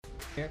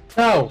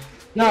No,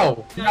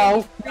 no,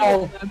 no,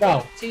 no,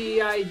 no.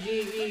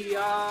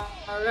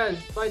 Tigers.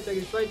 Fight.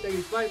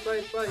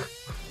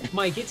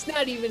 Mike, it's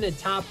not even a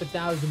top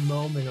 1,000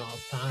 moment all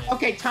time.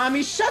 Okay,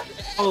 Tommy, shut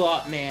the hell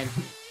up, man.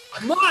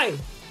 Mike!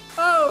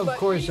 Of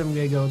course, I'm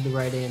gonna go with the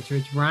right answer.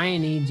 It's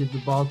Ryan Eads of the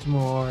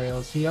Baltimore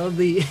Orioles. He's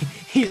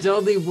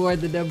only wore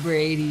the number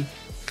 80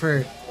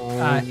 for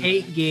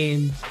 8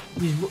 games.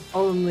 He's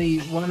only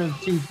one of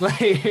 2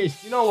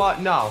 players. You know what?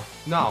 No,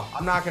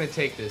 I'm not going to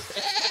take this.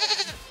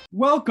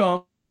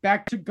 Welcome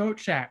back to Goat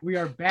Chat. We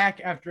are back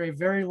after a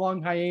very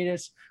long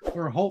hiatus.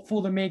 We're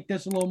hopeful to make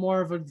this a little more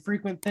of a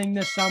frequent thing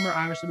this summer.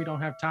 Obviously, we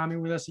don't have Tommy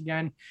with us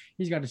again.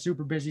 He's got a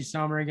super busy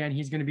summer again.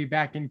 He's going to be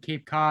back in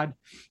Cape Cod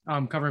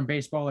covering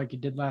baseball like he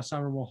did last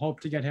summer. We'll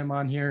hope to get him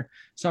on here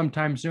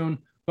sometime soon.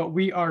 But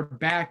we are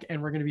back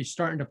and we're going to be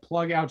starting to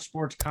plug out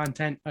sports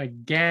content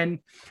again.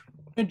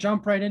 We're going to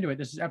jump right into it.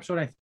 This is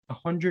episode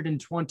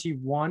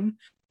 121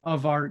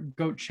 of our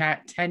Goat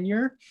Chat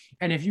tenure.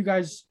 And if you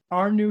guys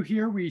are new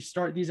here, we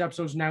start these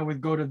episodes now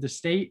with Goat of the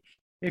State.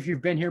 If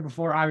you've been here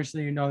before,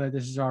 obviously you know that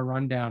this is our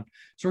rundown.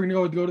 So we're going to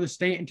go with Goat of the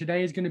State, and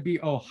today is going to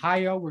be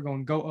Ohio. We're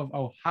going Goat of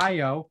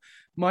Ohio.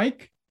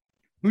 Mike,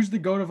 who's the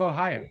Goat of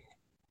Ohio?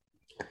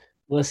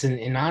 Listen,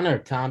 in honor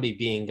of Tommy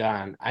being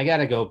gone, I got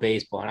to go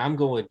baseball, and I'm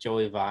going with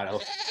Joey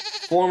Votto,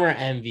 former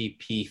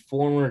MVP,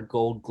 former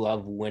Gold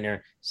Glove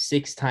winner,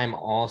 6-time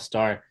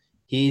All-Star.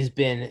 He's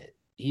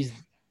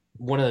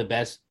one of the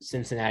best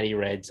Cincinnati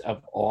Reds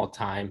of all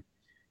time.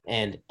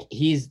 And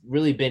he's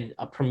really been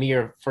a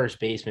premier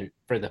first baseman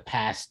for the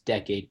past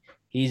decade.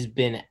 He's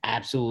been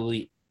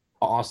absolutely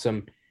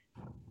awesome.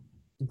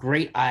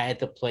 Great eye at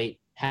the plate,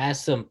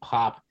 has some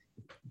pop,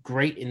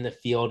 great in the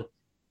field.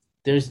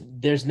 There's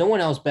no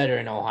one else better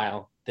in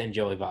Ohio than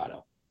Joey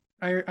Votto.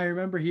 I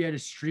remember he had a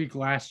streak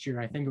last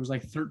year. I think it was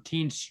like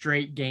 13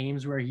 straight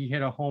games where he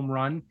hit a home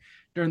run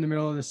during the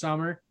middle of the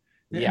summer.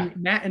 Yeah.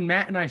 Matt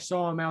and I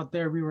saw him out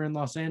there. We were in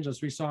Los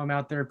Angeles. We saw him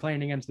out there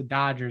playing against the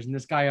Dodgers. And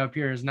this guy up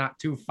here is not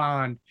too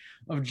fond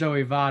of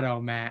Joey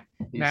Votto, Matt.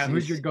 Matt,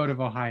 who's your goat of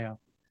Ohio?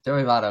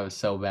 Joey Votto is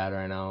so bad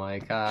right now.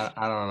 Like, I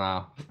don't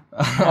know.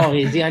 Oh,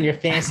 is he on your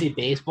fantasy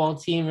baseball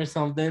team or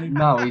something?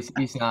 No,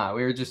 he's not.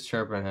 We were just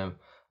chirping him.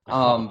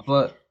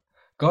 But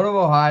goat of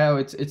Ohio,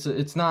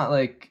 it's not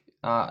like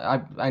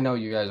I know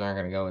you guys aren't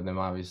gonna go with him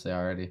obviously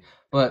already,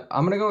 but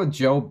I'm gonna go with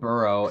Joe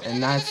Burrow,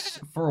 and that's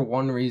for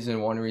one reason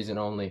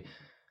only.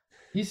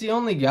 He's the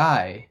only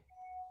guy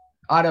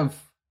out of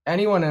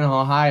anyone in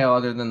Ohio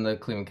other than the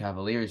Cleveland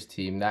Cavaliers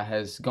team that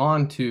has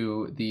gone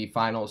to the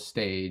final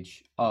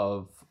stage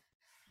of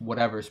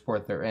whatever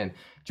sport they're in.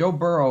 Joe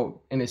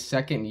Burrow, in his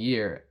second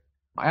year,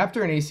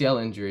 after an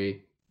ACL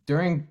injury,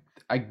 during,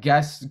 I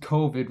guess,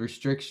 COVID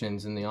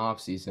restrictions in the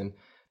offseason,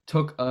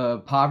 took a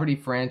poverty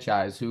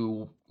franchise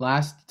who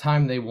last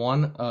time they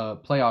won a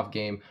playoff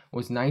game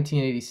was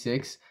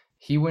 1986.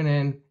 He went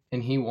in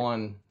and he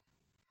won,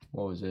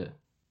 what was it?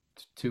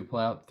 3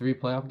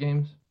 playoff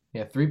games?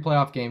 Yeah, 3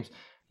 playoff games,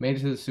 made it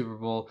to the Super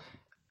Bowl.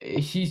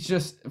 He's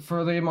just,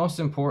 for the most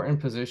important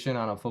position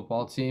on a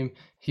football team,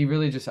 he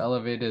really just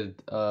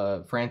elevated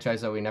a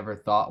franchise that we never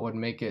thought would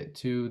make it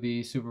to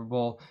the Super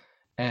Bowl.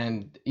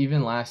 And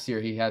even last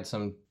year, he had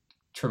some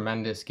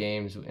tremendous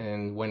games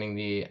in winning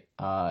the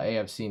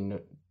AFC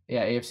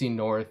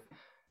North.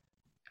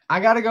 I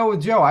gotta go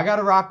with Joe. I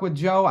gotta rock with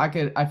Joe. I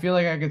feel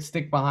like I could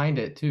stick behind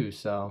it too.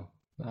 So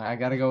I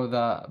gotta go with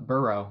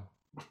Burrow.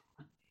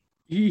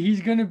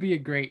 He's gonna be a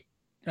great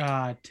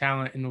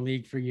talent in the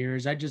league for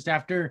years. I just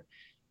after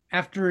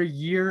a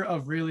year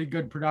of really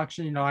good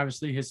production,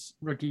 obviously his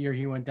rookie year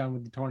he went down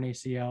with the torn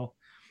ACL.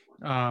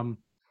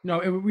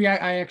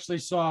 I actually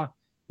saw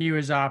he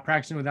was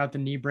practicing without the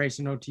knee brace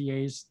in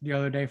OTAs the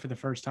other day for the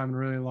first time in a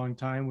really long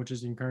time, which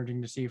is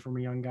encouraging to see from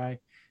a young guy.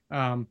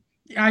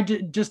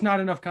 Just not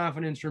enough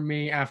confidence for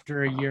me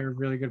after a year of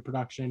really good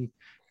production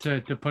to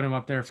put him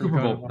up there for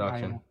Super Bowl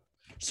production.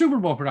 Super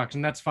Bowl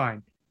production, that's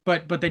fine.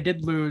 But they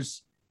did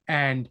lose,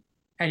 and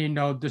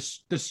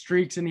the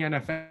streaks in the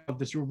NFL of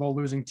the Super Bowl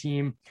losing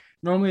team,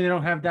 normally they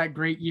don't have that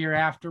great year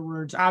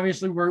afterwards.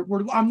 Obviously,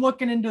 I'm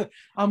looking into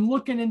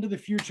the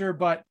future,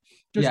 but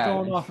just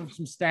going off of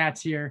some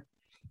stats here.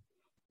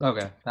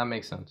 Okay, that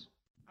makes sense.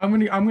 I'm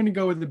gonna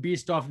go with the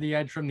beast off the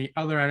edge from the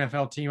other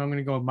NFL team. I'm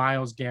gonna go with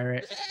Myles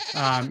Garrett.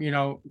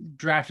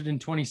 Drafted in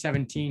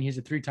 2017, he's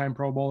a 3-time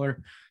Pro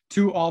Bowler,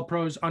 2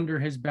 All-Pros under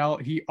his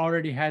belt. He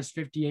already has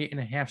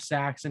 58.5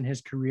 sacks in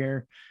his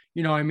career.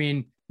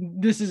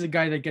 This is a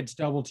guy that gets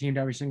double teamed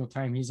every single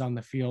time he's on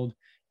the field.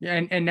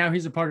 And now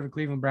he's a part of a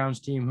Cleveland Browns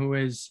team who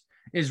is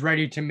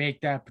ready to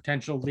make that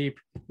potential leap,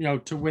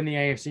 to win the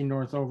AFC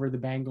North over the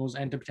Bengals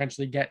and to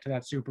potentially get to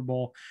that Super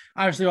Bowl.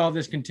 Obviously, all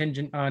this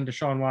contingent on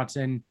Deshaun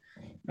Watson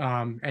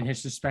and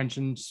his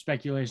suspension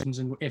speculations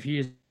and if he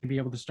is going to be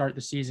able to start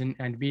the season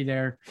and be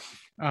there.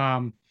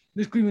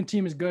 This Cleveland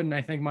team is good, and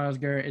I think Myles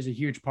Garrett is a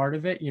huge part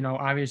of it.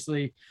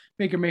 Obviously,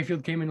 Baker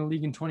Mayfield came in the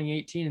league in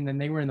 2018, and then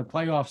they were in the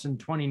playoffs in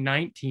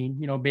 2019,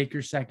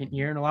 Baker's second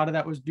year, and a lot of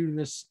that was due to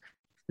this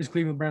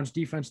Cleveland Browns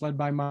defense led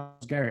by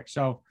Myles Garrett.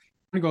 So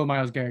I'm going to go with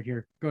Myles Garrett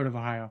here. Go to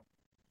Ohio.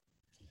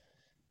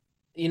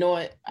 You know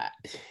what?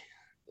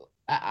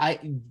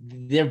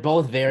 They're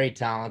both very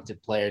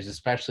talented players,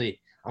 especially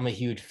I'm a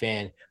huge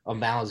fan of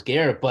Myles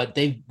Garrett, but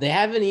they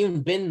haven't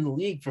even been in the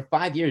league for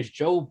 5 years.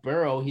 Joe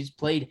Burrow, he's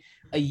played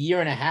a year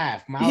and a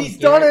half. Myles He's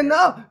Garrett, done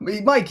enough,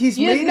 Mike. He's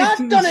he has made it to not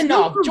the done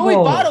enough. Super Joey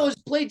Bowl. Votto has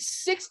played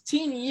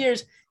 16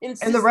 years in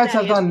And the Reds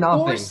Cincinnati. have done He has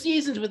 4 nothing.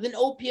 seasons with an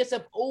OPS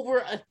of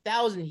over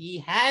 1,000. He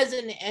has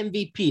an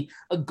MVP,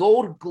 a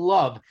Gold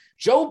Glove.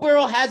 Joe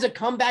Burrow has a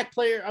Comeback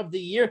Player of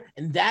the Year,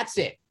 and that's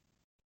it.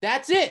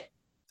 That's it.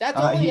 That's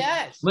all he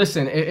has.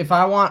 Listen, if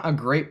I want a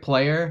great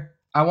player,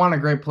 I want a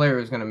great player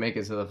who's going to make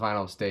it to the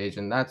final stage,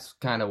 and that's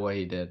kind of what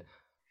he did.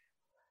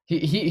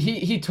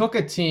 He took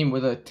a team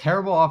with a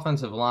terrible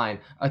offensive line,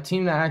 a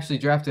team that actually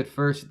drafted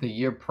first the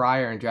year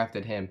prior and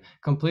drafted him,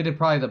 completed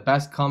probably the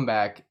best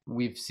comeback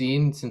we've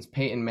seen since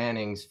Peyton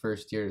Manning's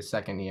first year to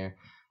second year,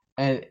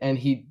 and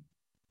he,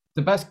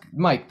 the best,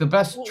 Mike, the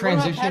best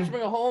transition. What about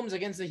Patrick Mahomes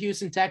against the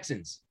Houston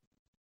Texans?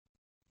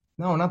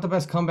 No, not the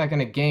best comeback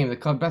in a game.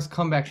 The best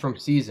comeback from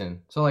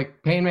season. So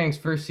like Peyton Manning's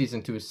first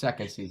season to his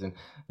second season.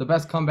 The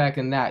best comeback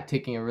in that,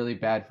 taking a really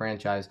bad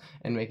franchise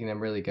and making them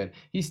really good.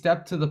 He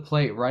stepped to the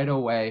plate right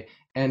away.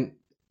 And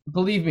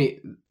believe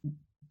me,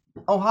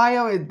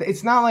 Ohio,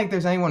 it's not like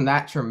there's anyone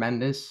that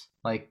tremendous.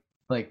 Like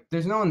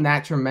there's no one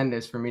that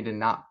tremendous for me to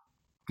not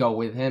go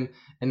with him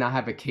and not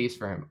have a case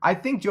for him. I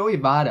think Joey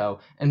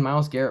Votto and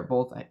Myles Garrett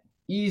both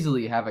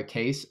easily have a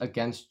case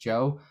against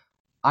Joe.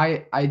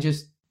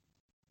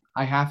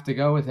 I have to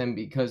go with him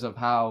because of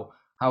how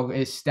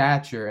his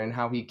stature and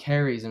how he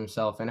carries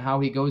himself and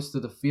how he goes to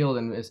the field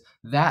and is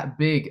that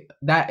big,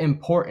 that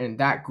important,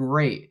 that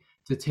great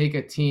to take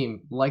a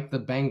team like the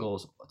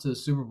Bengals to the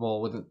Super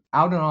Bowl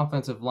without an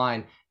offensive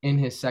line in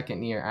his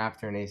second year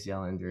after an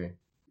ACL injury.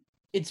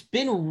 It's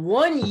been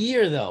 1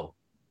 year though.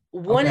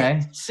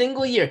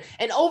 Single year.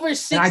 And over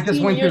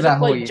 16 years of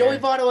play, Joey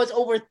Votto has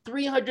over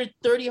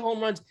 330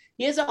 home runs.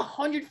 He has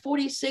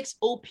 146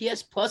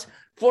 OPS plus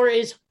for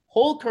his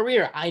whole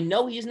career. I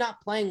know he's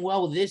not playing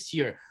well this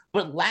year,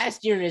 but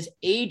last year in his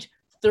age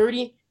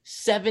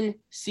 37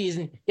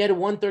 season, he had a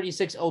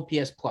 136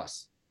 OPS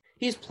plus.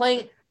 He's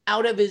playing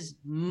out of his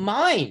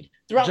mind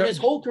throughout his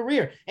whole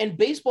career. And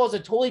baseball is a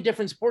totally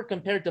different sport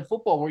compared to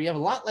football, where you have a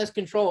lot less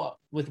control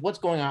with what's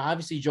going on.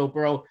 Obviously, Joe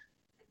Burrow,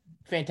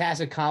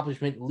 fantastic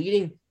accomplishment,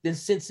 leading the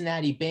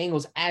Cincinnati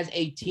Bengals as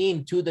a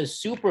team to the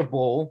Super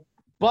Bowl.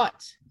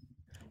 But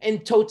in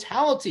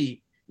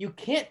totality, you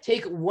can't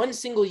take one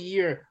single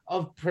year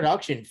of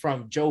production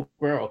from Joe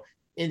Burrow.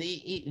 And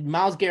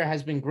Myles Garrett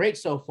has been great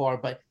so far,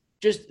 but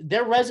just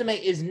their resume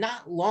is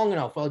not long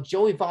enough. While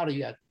Joey Votto,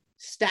 you have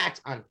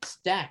stacks on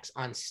stacks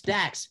on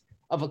stacks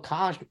of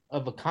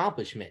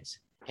accomplishments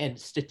and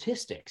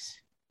statistics.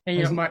 And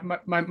you know,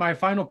 my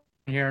final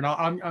here, and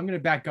I'm going to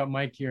back up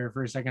Mike here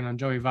for a second on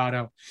Joey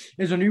Votto,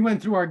 is when we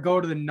went through our go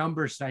to the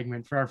number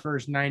segment for our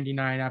first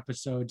 99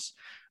 episodes.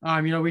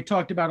 You know, we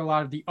talked about a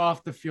lot of the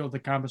off the field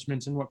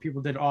accomplishments and what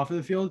people did off of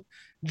the field.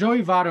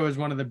 Joey Votto is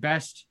one of the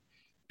best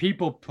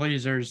people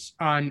pleasers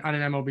on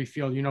an MLB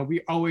field. You know,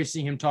 we always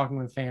see him talking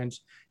with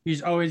fans.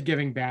 He's always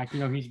giving back. You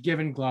know, he's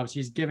giving gloves,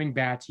 he's giving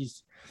bats,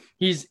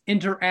 he's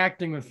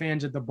interacting with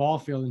fans at the ball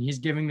field, and he's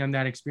giving them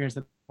that experience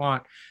that they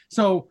want.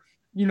 So,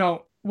 you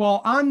know,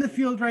 while on the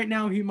field right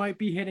now, he might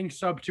be hitting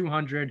sub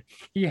 200.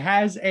 He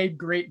has a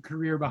great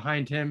career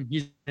behind him.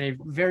 He's a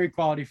very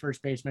quality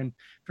first baseman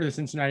for the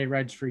Cincinnati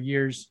Reds for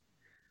years.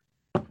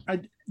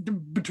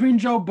 Between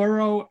Joe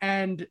Burrow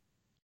and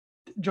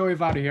Joey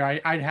Votto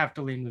here, I'd have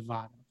to lean with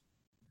Votto.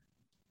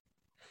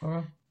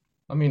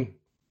 I mean,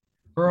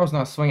 Burrow's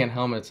not swinging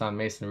helmets on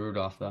Mason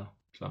Rudolph, though.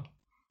 So.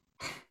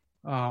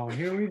 Oh,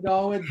 here we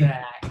go with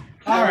that.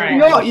 All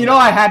right. You know,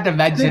 I had to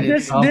mention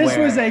this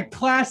was a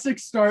classic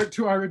start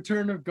to our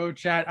return of Go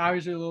Chat.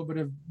 Obviously, a little bit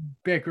of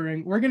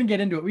bickering. We're going to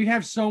get into it. We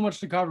have so much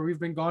to cover. We've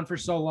been gone for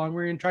so long.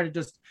 We're going to try to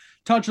just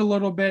touch a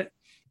little bit,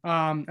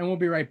 and we'll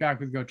be right back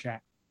with Go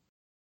Chat.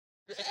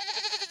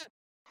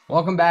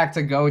 Welcome back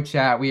to Go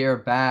Chat. We are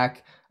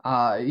back.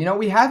 You know,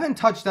 we haven't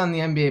touched on the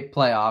NBA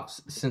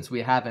playoffs since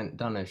we haven't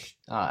done a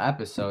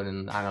episode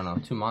in, I don't know,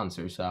 2 months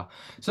or so.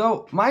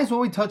 So might as well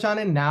we touch on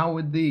it now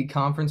with the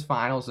conference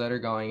finals that are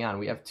going on.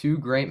 We have 2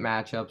 great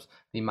matchups.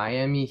 The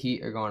Miami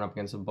Heat are going up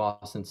against the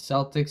Boston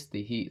Celtics.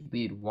 The Heat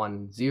lead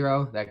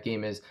 1-0. That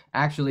game is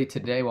actually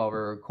today while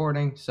we're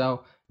recording,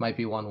 so might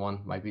be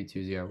 1-1, might be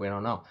 2-0. We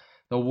don't know.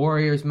 The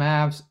Warriors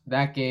Mavs,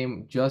 that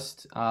game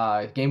just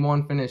game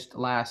 1 finished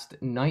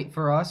last night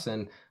for us,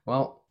 and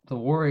well, the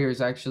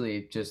Warriors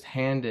actually just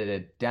handed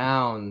it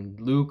down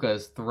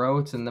Luka's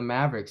throats and the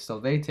Mavericks, so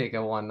they take a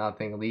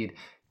 1-0 lead.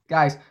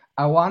 Guys,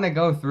 I want to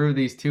go through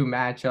these 2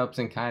 matchups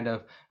and kind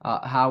of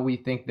how we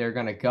think they're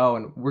going to go.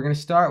 And we're going to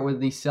start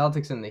with the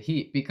Celtics and the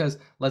Heat because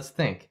let's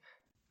think.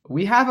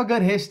 We have a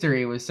good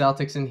history with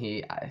Celtics and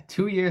Heat.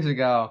 2 years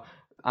ago,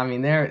 I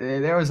mean,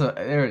 it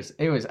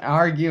was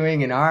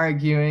arguing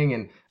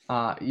and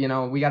you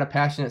know, we got a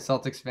passionate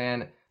Celtics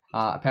fan,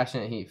 a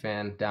passionate Heat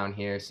fan down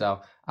here.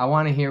 So I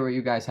want to hear what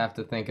you guys have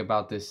to think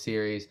about this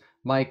series.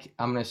 Mike,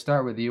 I'm going to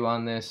start with you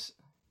on this.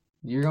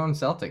 You're going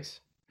Celtics.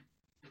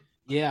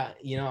 Yeah,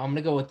 I'm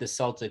gonna go with the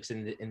Celtics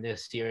in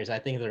this series. I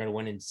think they're gonna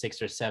win in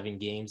 6 or 7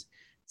 games.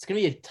 It's gonna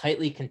be a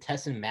tightly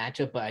contested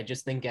matchup, but I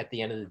just think at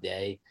the end of the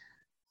day,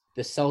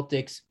 the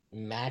Celtics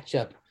match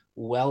up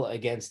well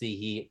against the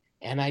Heat,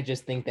 and I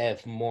just think they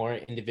have more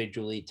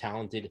individually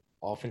talented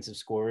offensive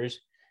scorers.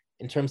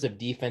 In terms of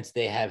defense,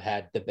 they have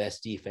had the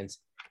best defense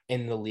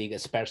in the league,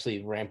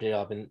 especially ramped it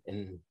up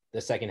in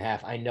the second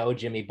half. I know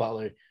Jimmy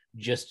Butler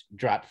just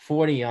dropped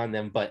 40 on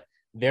them, but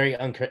very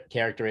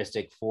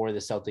uncharacteristic for the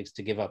Celtics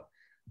to give up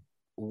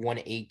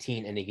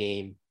 118 in a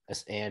game,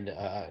 and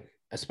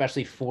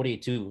especially 40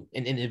 to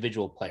an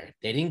individual player.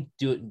 They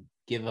didn't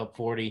give up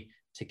 40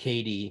 to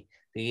KD.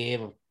 They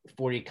gave up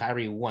 40 to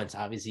Kyrie once.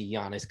 Obviously,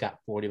 Giannis got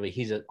 40, but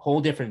he's a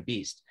whole different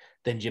beast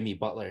than Jimmy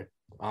Butler.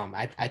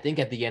 I think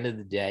at the end of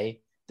the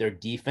day, their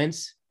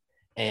defense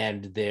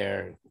and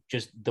their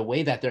just the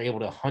way that they're able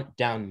to hunt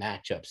down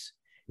matchups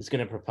is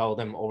going to propel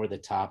them over the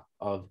top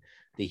of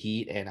the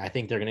Heat, and I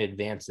think they're going to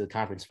advance to the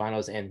conference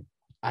finals. And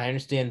I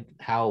understand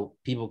how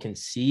people can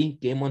see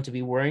game one to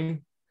be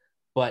worrying,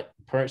 but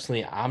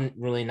personally, I'm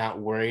really not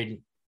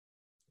worried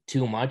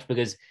too much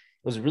because it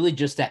was really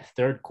just that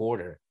third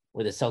quarter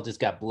where the Celtics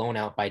got blown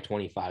out by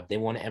 25. They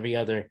won every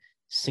other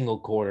single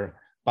quarter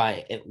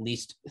by at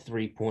least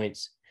 3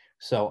 points.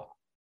 So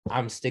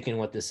I'm sticking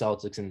with the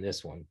Celtics in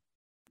this one.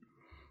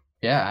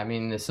 Yeah, I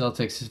mean, the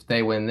Celtics, if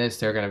they win this,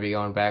 they're going to be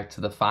going back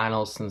to the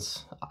finals.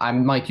 Since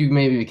I'm Mike, you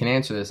maybe can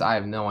answer this. I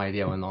have no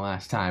idea when the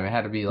last time. It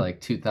had to be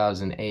like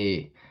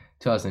 2008,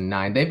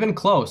 2009. They've been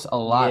close a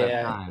lot of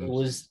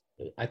times.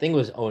 I think it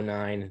was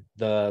 2009,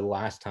 the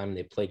last time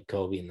they played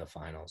Kobe in the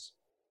finals.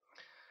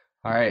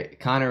 All right,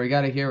 Connor, we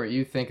got to hear what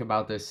you think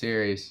about this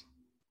series.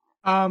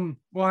 Well,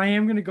 I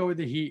am going to go with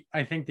the Heat.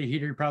 I think the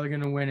Heat are probably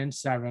going to win in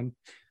 7.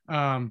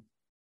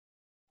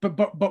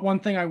 But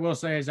one thing I will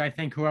say is I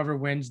think whoever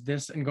wins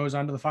this and goes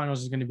on to the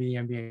finals is going to be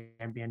the NBA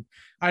champion.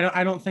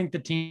 I don't think the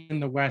team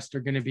in the West are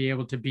going to be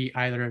able to beat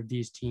either of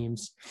these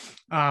teams.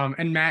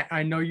 And Matt,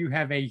 I know you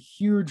have a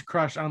huge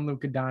crush on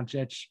Luka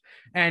Doncic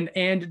and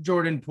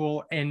Jordan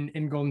Poole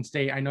in Golden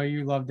State. I know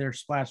you love their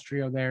splash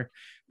trio there,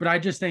 but I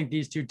just think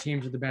these two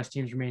teams are the best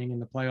teams remaining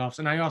in the playoffs.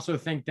 And I also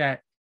think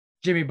that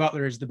Jimmy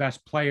Butler is the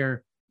best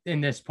player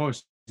in this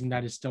postseason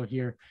that is still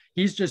here.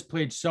 He's just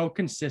played so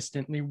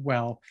consistently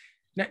well.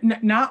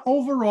 Not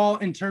overall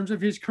in terms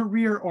of his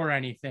career or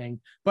anything,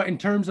 but in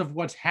terms of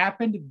what's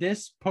happened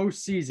this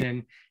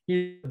postseason,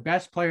 he's the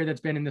best player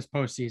that's been in this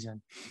postseason.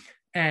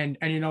 And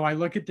I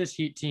look at this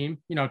Heat team,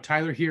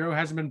 Tyler Hero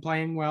hasn't been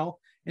playing well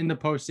in the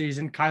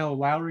postseason. Kyle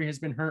Lowry has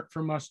been hurt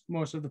for most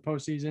of the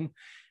postseason.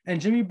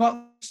 And Jimmy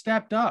Butler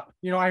stepped up.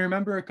 I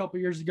remember a couple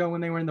years ago when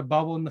they were in the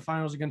bubble in the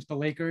finals against the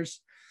Lakers,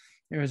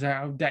 it was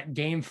that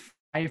game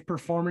 5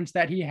 performance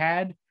that he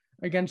had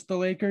against the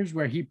Lakers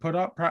where he put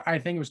up, I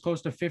think it was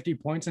close to 50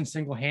 points and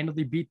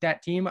single-handedly beat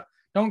that team.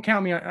 Don't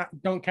count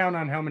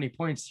on how many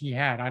points he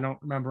had. I don't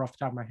remember off the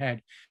top of my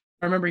head.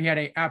 I remember he had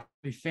a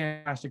absolutely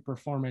fantastic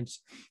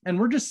performance, and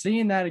we're just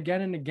seeing that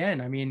again and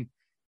again. I mean,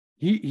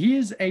 he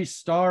is a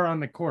star on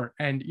the court,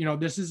 and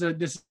this is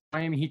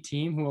Miami Heat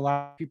team who a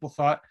lot of people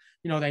thought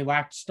they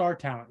lacked star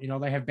talent.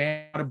 They have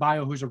Bam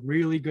Adebayo, who's a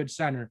really good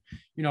center.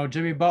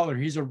 Jimmy Butler,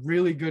 he's a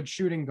really good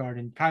shooting guard,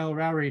 and Kyle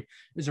Lowry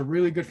is a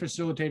really good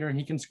facilitator, and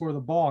he can score the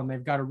ball. And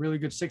they've got a really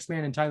good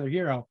 6-man in Tyler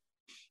Hero.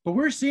 But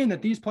we're seeing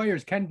that these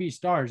players can be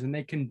stars, and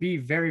they can be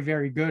very,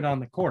 very good on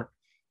the court.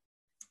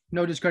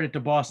 No discredit to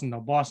Boston, though.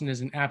 Boston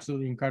is an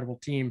absolutely incredible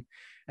team.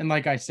 And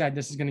like I said,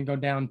 this is going to go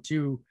down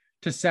to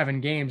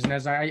 7 games. And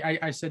as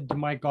I said to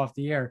Mike off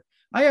the air,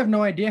 I have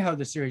no idea how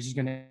the series is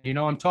going to,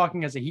 I'm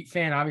talking as a Heat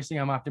fan. Obviously,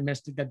 I'm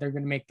optimistic that they're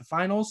going to make the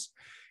finals,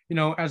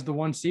 as the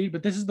 1 seed,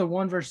 but this is the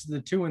 1 versus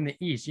the 2 in the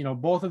East.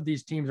 Both of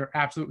these teams are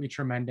absolutely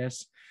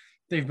tremendous.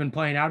 They've been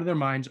playing out of their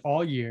minds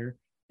all year.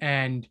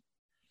 And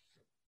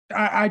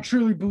I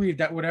truly believe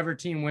that whatever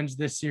team wins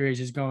this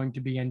series is going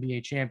to be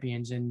NBA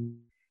champions in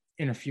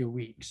a few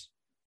weeks.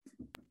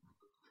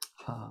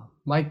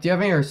 Mike, do you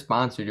have any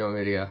response or do you want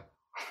me to go?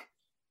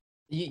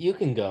 You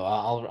can go.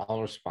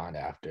 I'll respond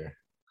after.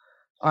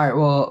 All right.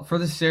 Well, for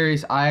the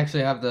series, I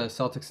actually have the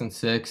Celtics in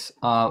 6.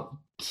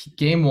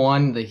 Game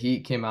 1, the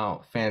Heat came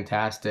out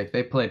fantastic.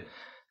 They played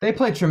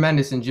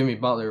tremendous, and Jimmy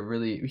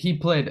Butler he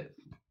played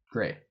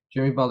great.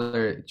 Jimmy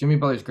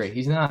Butler's great.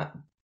 He's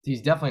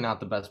definitely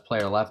not the best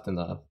player left in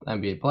the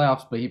NBA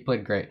playoffs, but he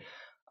played great.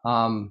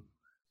 The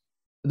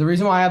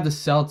reason why I have the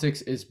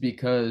Celtics is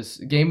because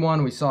game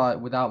 1, we saw it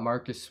without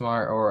Marcus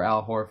Smart or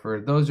Al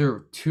Horford. Those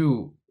are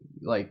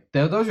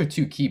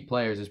two key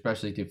players,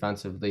 especially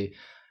defensively.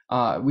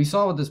 We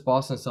saw with this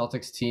Boston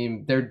Celtics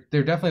team, they're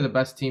definitely the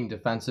best team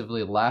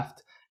defensively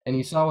left, and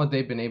you saw what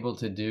they've been able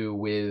to do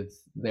with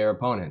their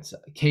opponents.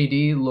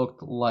 KD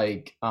looked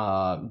like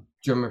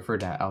Jimmer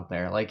Fredette out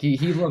there. Like he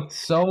looked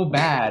so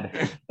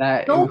bad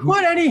that don't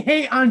put any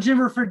hate on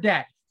Jimmer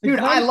Fredette. Dude,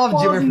 I love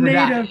Jimmer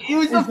Fredette. He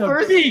was the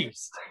first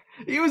beast.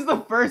 He was the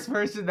first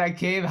person that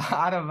came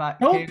out of that.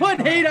 Don't put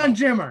hate on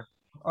Jimmer.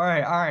 All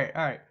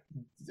right.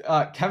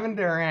 Kevin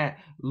Durant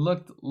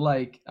looked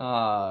like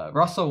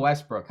Russell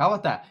Westbrook. How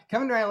about that?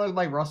 Kevin Durant looked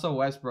like Russell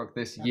Westbrook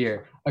this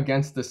year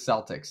against the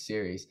Celtics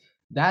series.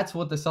 That's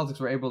what the Celtics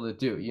were able to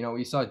do. You know,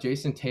 we saw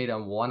Jason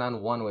Tatum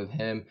one-on-one with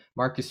him.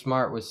 Marcus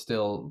Smart was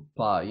still,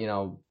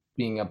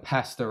 being a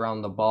pest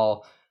around the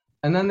ball.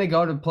 And then they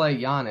go to play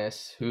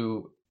Giannis,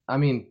 who, I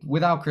mean,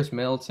 without Chris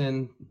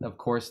Middleton, of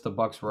course, the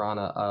Bucks were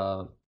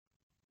on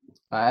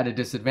at a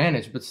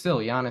disadvantage, but still,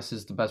 Giannis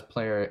is the best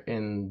player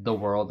in the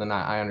world, and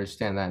I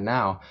understand that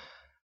now.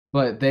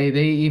 But they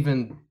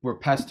even were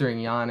pestering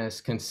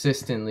Giannis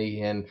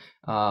consistently, and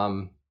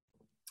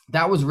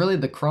that was really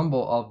the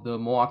crumble of the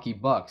Milwaukee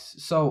Bucks.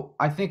 So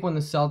I think when the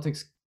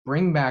Celtics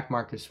bring back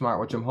Marcus Smart,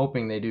 which I'm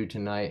hoping they do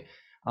tonight,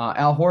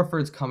 Al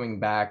Horford's coming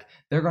back.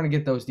 They're going to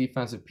get those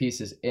defensive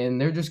pieces in.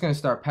 They're just going to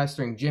start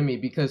pestering Jimmy,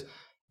 because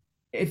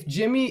if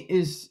Jimmy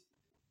is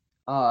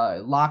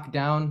locked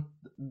down,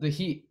 the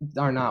Heat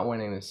are not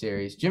winning the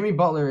series. Jimmy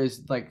Butler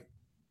is like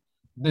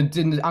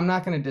I'm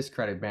not going to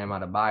discredit Bam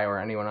Adebayo or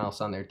anyone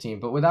else on their team,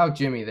 but without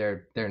Jimmy,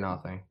 they're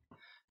nothing.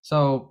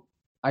 So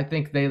I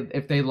think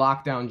if they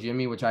lock down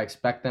Jimmy, which I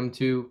expect them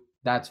to,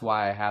 that's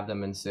why I have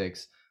them in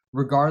 6.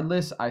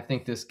 Regardless, I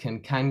think this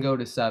can go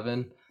to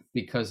 7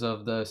 because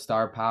of the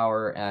star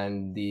power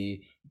and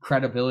the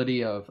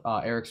credibility of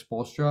Eric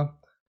Spoelstra.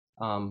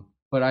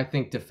 But I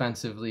think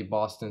defensively,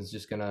 Boston's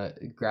just gonna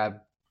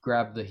grab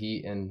the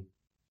Heat and,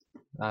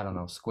 I don't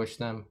know, squish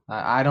them.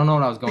 I don't know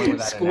what I was going with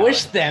that.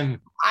 Squish them.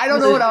 I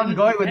don't know what I was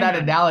going with that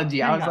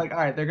analogy. I was like, all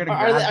right, they're gonna.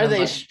 Are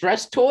they a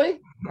stress toy?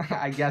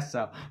 I guess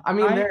so. I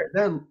mean,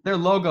 their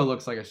logo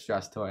looks like a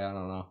stress toy. I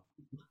don't know.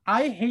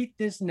 I hate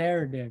this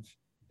narrative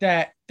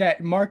that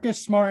Marcus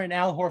Smart and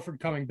Al Horford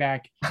coming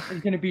back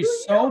is going to be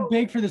so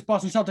big for this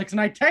Boston Celtics.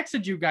 And I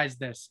texted you guys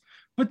this,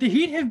 but the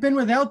Heat have been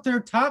without their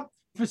top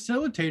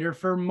facilitator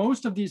for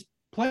most of these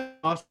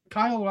playoffs,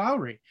 Kyle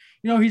Lowry.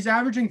 You know, he's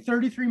averaging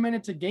 33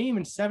 minutes a game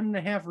and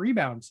 7.5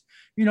 rebounds.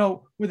 You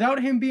know,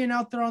 without him being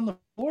out there on the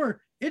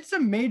floor, it's a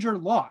major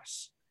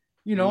loss.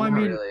 You know, Not I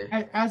mean, really.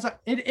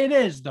 it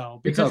is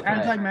though, because okay.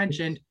 as I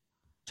mentioned,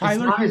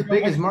 Tyler Tyler not as Hero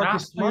big has as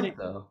Marcus not played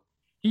Smart though.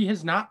 He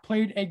has not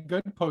played a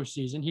good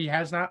postseason. He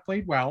has not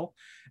played well,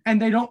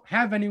 and they don't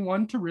have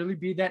anyone to really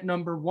be that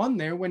number one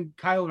there when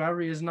Kyle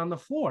Lowry isn't on the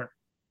floor.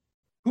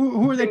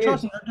 Who are they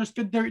trusting? They're just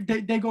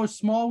good. They go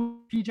small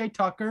with PJ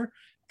Tucker,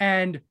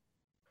 and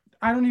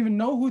I don't even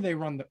know who they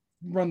run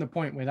the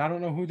point with. I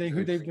don't know who they've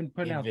been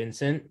putting out.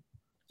 Vincent.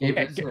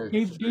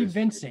 Gabe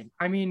Vincent.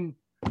 I mean,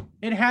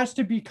 it has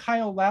to be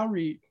Kyle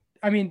Lowry.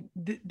 I mean,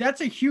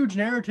 that's a huge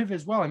narrative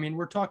as well. I mean,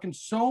 we're talking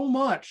so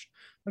much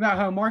about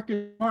how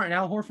Marcus Smart and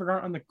Al Horford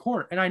aren't on the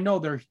court, and I know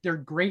they're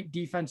great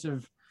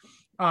defensive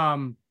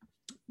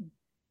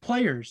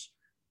players,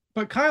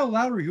 but Kyle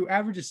Lowry, who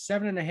averages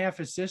 7.5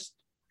 assists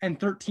and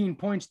 13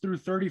 points through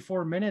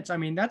 34 minutes, I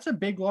mean, that's a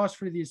big loss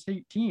for this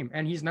Heat team,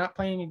 and he's not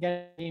playing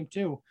again in game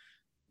 2.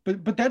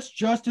 But that's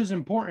just as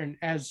important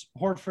as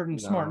Horford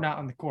and Smart not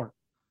on the court.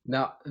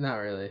 No, not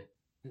really.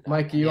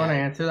 Mike, you want to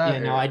answer that? Yeah,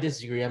 no, I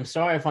disagree. I'm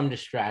sorry if I'm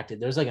distracted.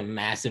 There's like a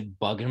massive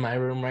bug in my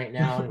room right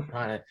now. I'm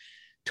kind of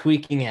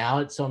tweaking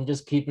out, so I'm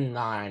just keeping an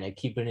eye on it,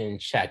 keeping it in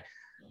check.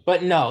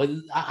 But no,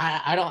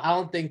 I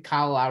don't think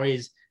Kyle Lowry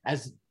is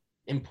as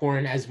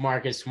important as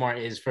Marcus Smart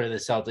is for the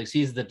Celtics.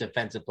 He's the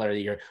defensive player of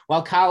the year.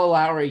 While Kyle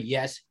Lowry,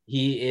 yes,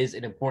 he is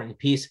an important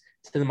piece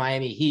to the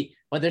Miami Heat,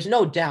 but there's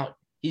no doubt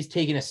he's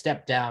taken a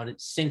step down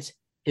since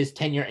his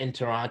tenure in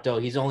Toronto.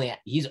 He's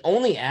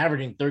only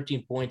averaging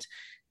 13 points,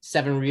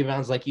 7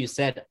 rebounds, like you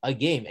said, a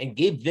game. And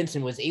Gabe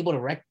Vincent was able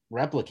to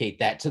replicate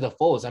that to the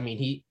fullest. I mean,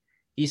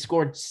 he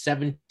scored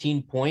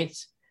 17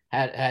 points,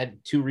 had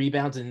 2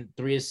 rebounds and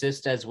 3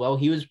 assists as well.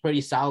 He was pretty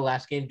solid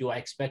last game. Do I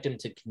expect him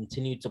to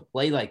continue to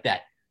play like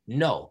that?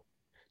 No.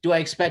 Do I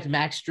expect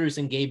Max Strus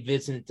and Gabe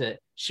Vincent to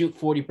shoot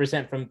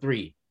 40% from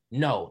 3?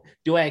 No.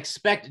 Do I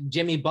expect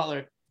Jimmy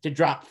Butler to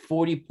drop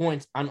 40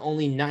 points on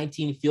only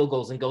 19 field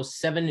goals and go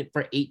 7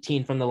 for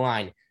 18 from the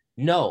line?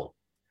 No.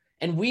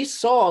 And we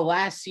saw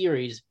last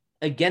series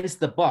against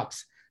the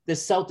Bucks, the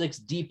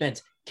Celtics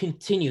defense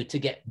continue to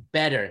get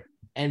better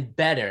and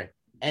better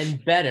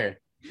and better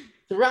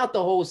throughout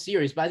the whole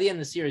series. By the end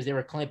of the series, they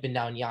were clamping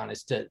down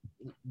Giannis to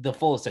the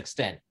fullest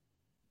extent.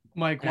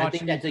 Mike, and I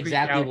think that's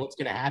exactly what's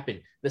going to happen.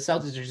 The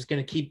Celtics are just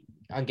going to keep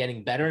on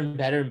getting better and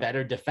better and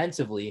better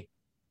defensively,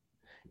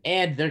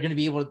 and they're going to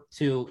be able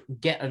to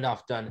get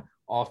enough done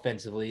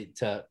offensively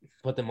to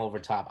put them over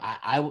top.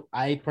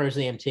 I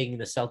personally am taking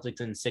the Celtics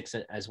in 6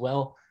 as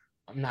well.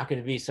 I'm not going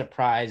to be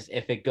surprised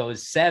if it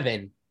goes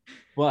 7,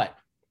 but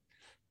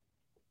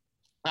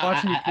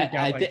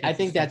I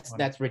think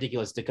that's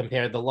ridiculous to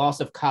compare the loss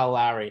of Kyle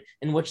Lowry,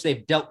 in which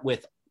they've dealt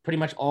with pretty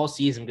much all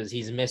season because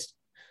he's missed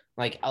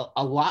like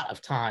a lot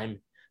of time,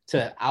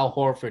 to Al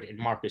Horford and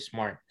Marcus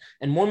Smart.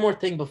 And one more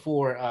thing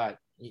before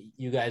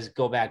you guys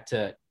go back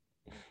to,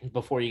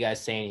 before you guys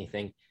say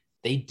anything,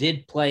 they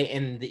did play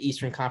in the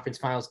Eastern Conference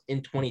Finals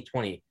in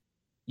 2020.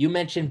 You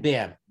mentioned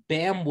Bam.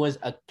 Bam was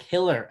a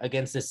killer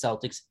against the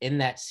Celtics in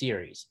that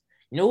series.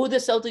 You know who the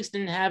Celtics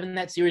didn't have in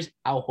that series?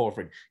 Al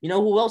Horford. You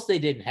know who else they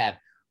didn't have?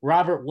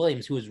 Robert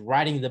Williams, who was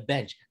riding the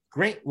bench,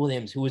 Grant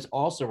Williams, who was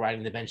also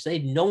riding the bench. They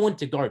had no one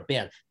to guard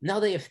Bam. Now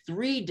they have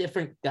 3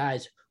 different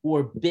guys who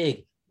are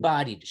big,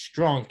 bodied,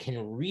 strong,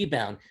 can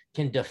rebound,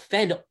 can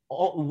defend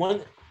all,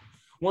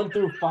 one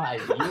through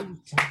 5.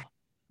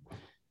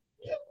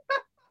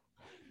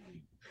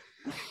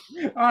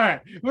 All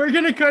right, we're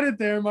gonna cut it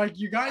there, Mike.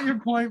 You got your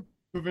point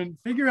moving.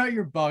 Figure out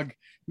your bug,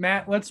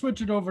 Matt. Let's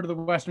switch it over to the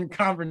Western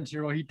Conference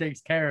here while he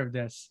takes care of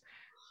this.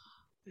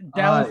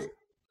 Dallas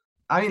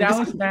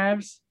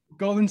Mavs,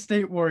 Golden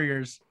State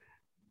Warriors.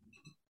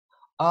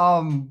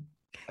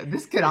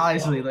 This could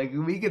honestly, like,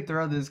 we could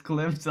throw this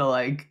clip to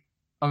like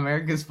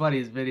America's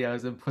Funniest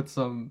Videos and put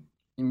some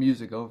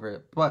music over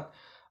it. But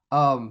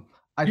I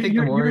think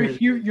the Warriors.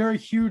 You're a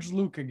huge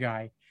Luka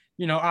guy.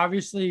 You know,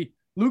 obviously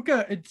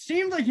Luka. It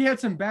seemed like he had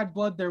some bad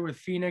blood there with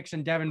Phoenix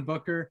and Devin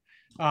Booker.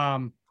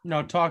 You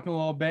know, talking a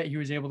little bit, he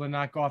was able to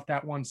knock off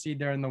that 1 seed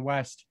there in the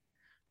West.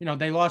 You know,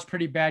 they lost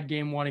pretty bad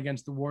game 1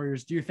 against the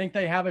Warriors. Do you think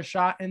they have a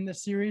shot in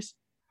this series?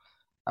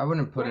 I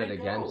wouldn't put it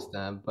against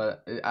them,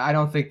 but I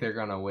don't think they're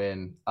gonna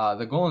win.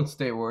 The Golden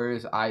State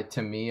Warriors,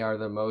 to me, are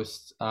the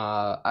most.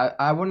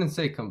 I wouldn't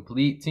say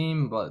complete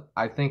team, but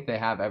I think they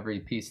have every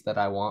piece that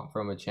I want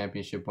from a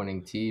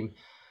championship-winning team.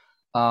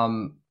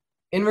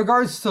 In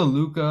regards to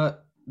Luka,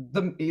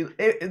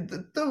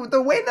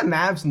 the way the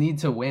Mavs need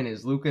to win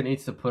is Luka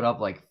needs to put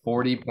up like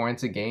 40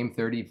 points a game,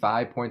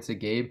 35 points a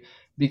game,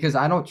 because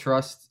I don't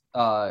trust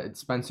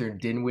Spencer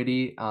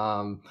Dinwiddie.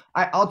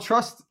 I'll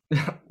trust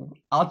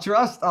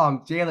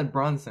Jalen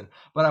Brunson,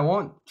 but I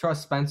won't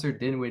trust Spencer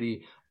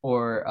Dinwiddie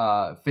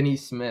or Finney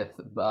Smith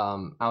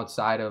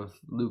outside of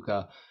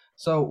Luka.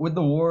 So with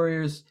the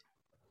Warriors,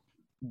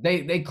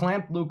 they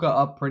clamped Luka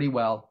up pretty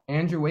well.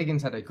 Andrew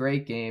Wiggins had a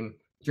great game.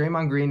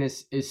 Draymond Green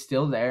is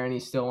still there, and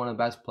he's still one of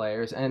the best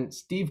players. And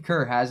Steve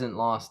Kerr hasn't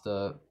lost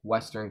a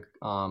Western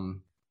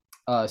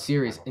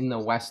series in the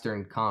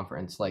Western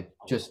Conference, like,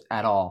 just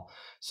at all.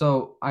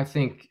 So I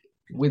think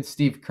with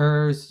Steve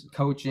Kerr's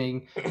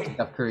coaching,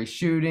 Steph Curry's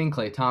shooting,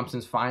 Klay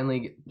Thompson's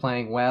finally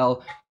playing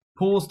well.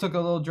 Pools took a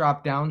little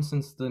drop down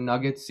since the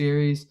Nuggets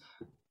series.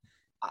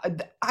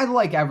 I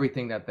like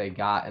everything that they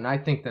got, and I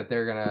think that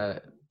they're going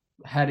to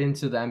head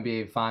into the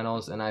NBA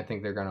Finals, and I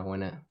think they're going to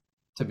win it,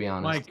 to be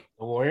honest. Mike,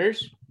 the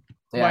Warriors?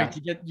 Yeah. Mike,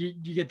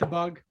 you get the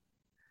bug?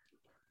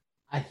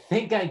 I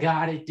think I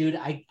got it, dude.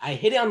 I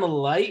hit it on the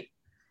light,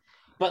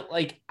 but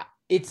like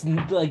it's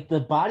like the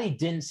body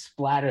didn't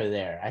splatter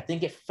there. I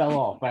think it fell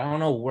off, but I don't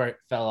know where it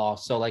fell off.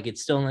 So like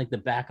it's still in like the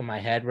back of my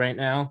head right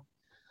now.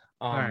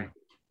 All right.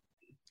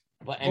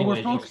 But anyway,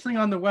 we're focusing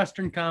on the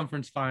Western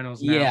Conference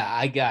Finals now. Yeah,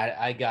 I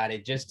got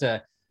it. Just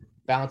to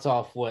bounce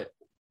off what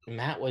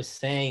Matt was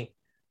saying,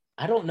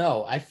 I don't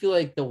know. I feel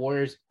like the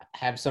Warriors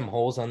have some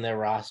holes on their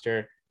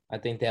roster. I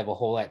think they have a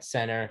hole at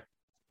center.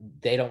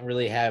 They don't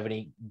really have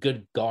any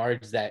good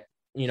guards that,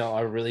 you know,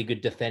 are really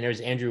good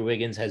defenders. Andrew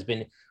Wiggins has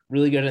been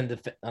really good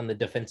on the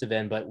defensive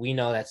end, but we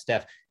know that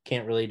Steph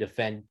can't really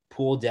defend.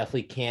 Poole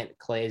definitely can't.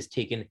 Klay has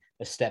taken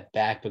a step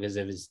back because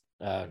of his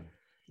not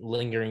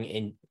lingering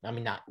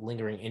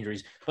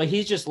injuries, but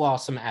he's just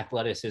lost some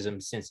athleticism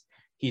since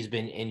he's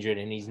been injured,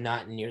 and he's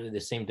not nearly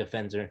the same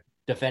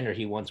defender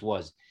he once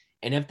was.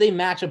 And if they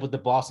match up with the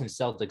Boston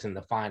Celtics in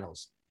the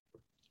finals,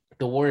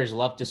 the Warriors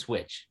love to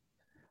switch.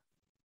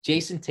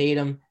 Jason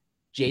Tatum,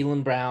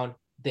 Jaylen Brown,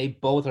 they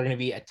both are going to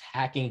be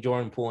attacking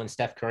Jordan Poole and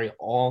Steph Curry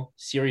all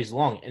series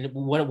long. And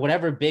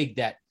whatever big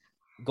that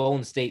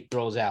Golden State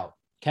throws out,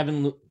 it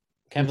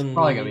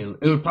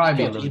would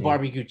probably be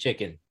barbecue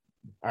chicken.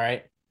 All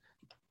right.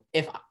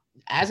 If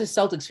as a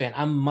Celtics fan,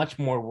 I'm much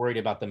more worried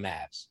about the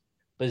Mavs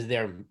because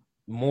they're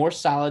more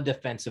solid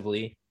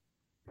defensively.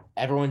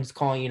 Everyone's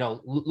calling,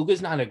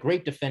 Luka's not a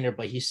great defender,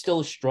 but he's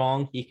still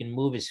strong. He can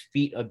move his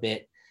feet a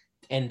bit.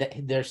 And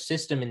their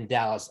system in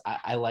Dallas,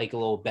 I like a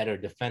little better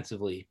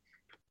defensively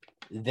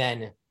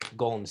than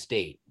Golden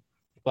State.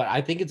 But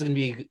I think it's going to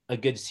be a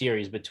good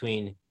series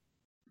between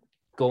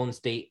Golden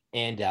State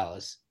and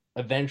Dallas.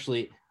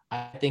 Eventually,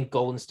 I think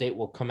Golden State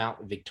will come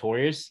out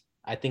victorious.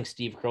 I think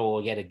Steve Kerr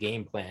will get a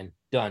game plan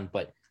done,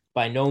 but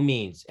by no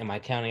means am I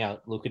counting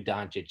out Luka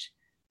Doncic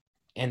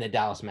and the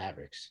Dallas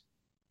Mavericks.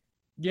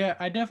 Yeah,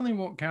 I definitely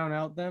won't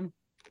count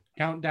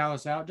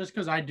Dallas out, just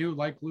because I do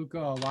like Luka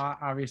a lot.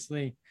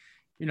 Obviously,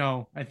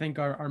 I think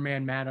our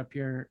man Matt up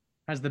here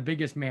has the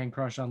biggest man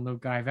crush on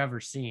Luka I've ever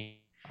seen.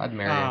 I'd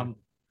marry him.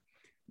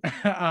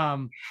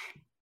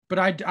 But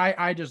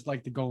I just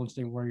like the Golden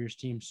State Warriors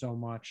team so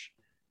much.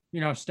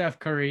 Steph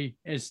Curry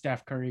is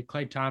Steph Curry.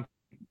 Klay Thompson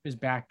is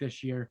back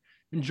this year.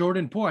 And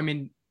Jordan Poole, I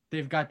mean,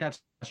 they've got that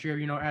last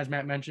year, as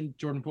Matt mentioned,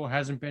 Jordan Poole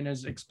hasn't been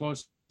as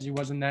explosive as he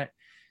was in that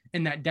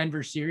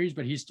Denver series,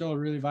 but he's still a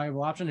really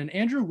valuable option. And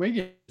Andrew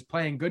Wiggins is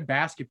playing good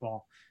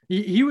basketball.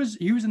 He was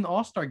in the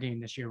All-Star game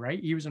this year, right?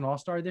 He was an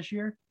All-Star this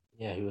year.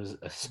 Yeah, he was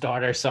a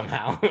starter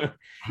somehow.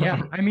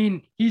 Yeah, I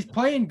mean, he's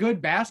playing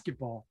good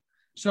basketball.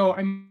 So,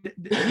 I mean,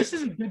 this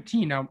is a good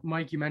team. Now,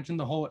 Mike, you mentioned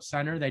the hole at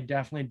center. They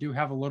definitely do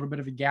have a little bit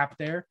of a gap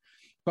there.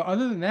 But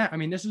other than that, I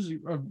mean, this is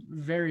a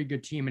very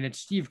good team, and it's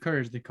Steve Kerr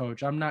as the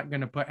coach. I'm not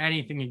going to put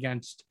anything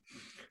against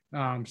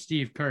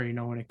Steve Kerr,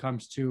 when it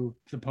comes to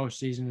the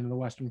postseason and the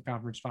Western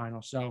Conference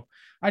Final. So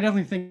I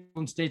definitely think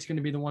Golden State's going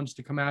to be the ones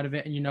to come out of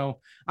it. And,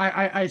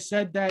 I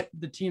said that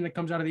the team that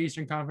comes out of the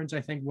Eastern Conference,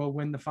 I think will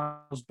win the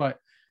finals, but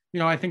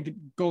I think the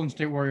Golden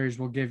State Warriors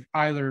will give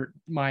either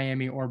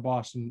Miami or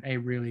Boston a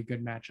really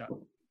good matchup.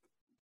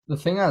 The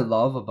thing I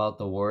love about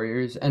the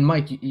Warriors, and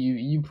Mike,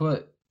 you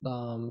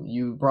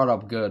brought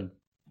up good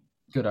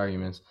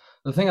arguments.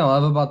 The thing I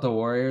love about the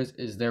Warriors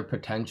is their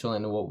potential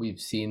and what we've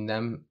seen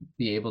them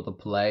be able to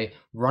play.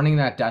 Running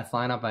that death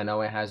lineup, I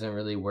know it hasn't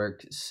really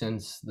worked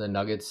since the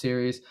Nuggets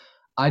series.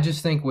 I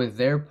just think with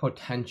their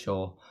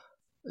potential,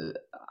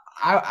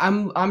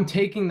 I'm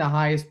taking the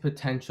highest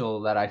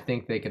potential that I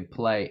think they could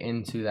play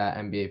into that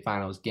NBA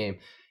Finals game.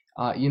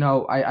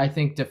 I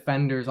think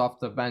defenders off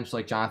the bench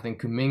like Jonathan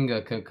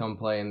Kuminga could come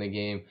play in the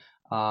game.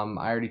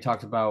 I already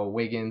talked about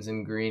Wiggins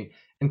and Green.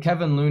 And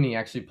Kevin Looney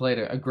actually played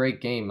a great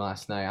game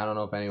last night. I don't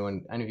know if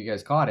any of you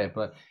guys caught it,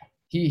 but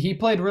he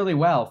played really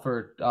well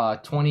for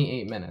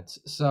 28 minutes.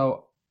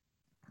 So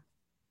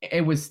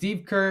it was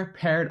Steve Kerr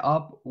paired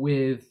up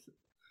with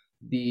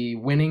the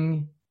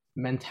winning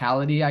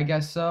mentality, I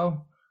guess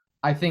so.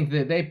 I think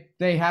that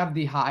they have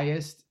the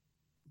highest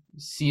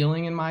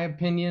ceiling, in my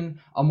opinion.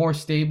 A more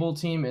stable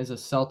team is a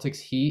Celtics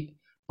Heat,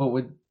 but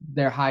with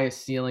their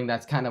highest ceiling,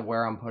 that's kind of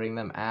where I'm putting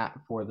them at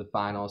for the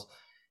finals.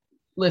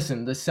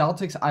 Listen, the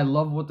Celtics, I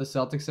love what the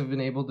Celtics have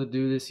been able to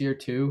do this year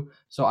too.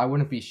 So I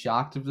wouldn't be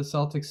shocked if the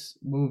Celtics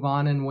move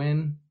on and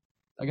win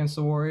against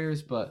the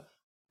Warriors. But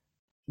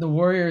the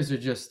Warriors are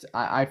just,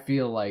 I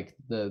feel like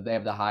they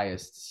have the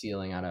highest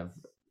ceiling out of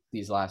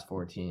these last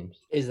 4 teams.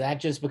 Is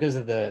that just because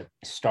of the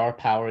star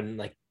power and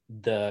like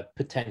the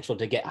potential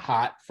to get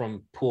hot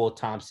from Poole,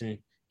 Thompson,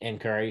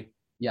 and Curry?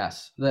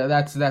 Yes,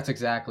 that's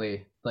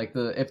exactly like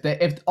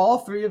if all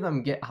 3 of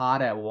them get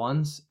hot at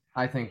once,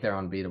 I think they're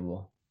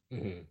unbeatable.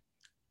 Mm-hmm.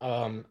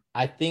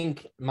 I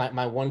think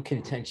my one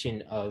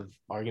contention of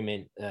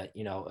argument,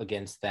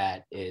 against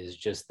that is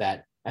just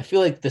that I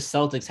feel like the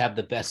Celtics have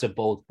the best of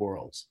both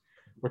worlds.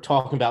 We're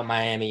talking about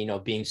Miami,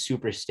 being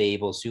super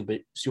stable,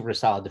 super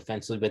solid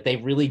defensively, but they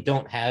really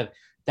don't have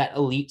that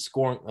elite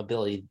scoring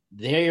ability.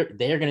 They're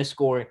going to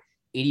score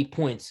 80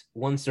 points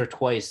once or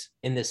twice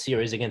in this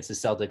series against the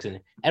Celtics, and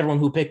everyone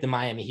who picked the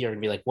Miami here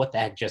would be like, "What the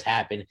heck just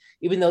happened?"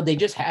 Even though they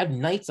just have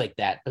nights like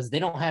that because they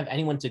don't have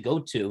anyone to go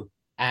to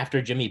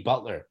after Jimmy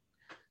Butler.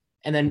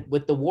 And then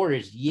with the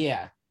Warriors, they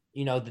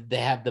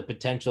have the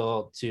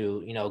potential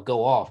to,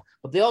 go off,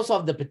 but they also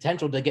have the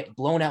potential to get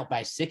blown out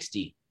by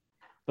 60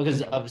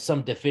 because of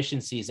some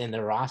deficiencies in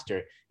their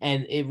roster.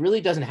 And it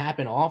really doesn't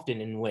happen often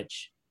in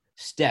which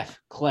Steph,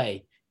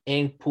 Clay,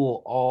 and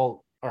Poole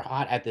all are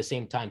hot at the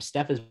same time.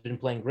 Steph has been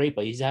playing great,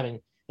 but he's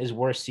having his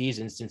worst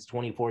season since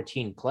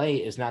 2014. Clay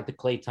is not the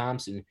Clay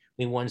Thompson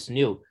we once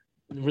knew.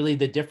 Really,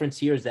 the difference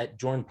here is that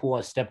Jordan Poole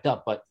has stepped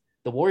up, but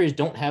the Warriors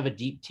don't have a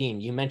deep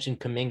team. You mentioned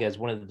Kuminga as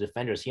one of the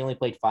defenders. He only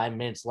played 5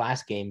 minutes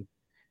last game,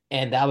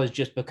 and that was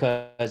just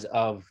because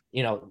of,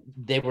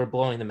 they were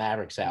blowing the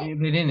Mavericks out.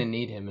 They didn't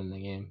need him in the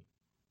game.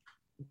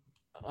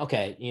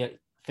 Okay,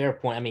 fair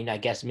point. I mean, I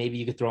guess maybe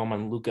you could throw him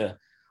on Luka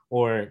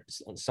or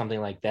something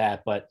like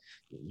that, but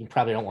you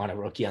probably don't want a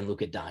rookie on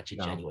Luka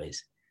Doncic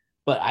anyways.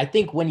 But I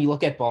think when you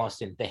look at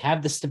Boston, they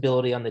have the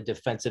stability on the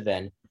defensive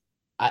end.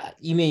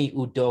 Ime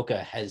Udoka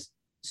has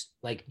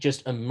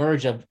just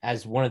emerged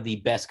as one of the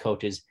best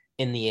coaches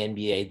in the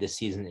NBA this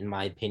season, in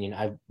my opinion.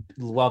 I've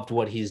loved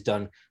what he's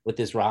done with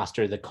this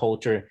roster, the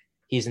culture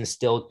he's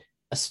instilled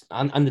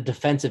on the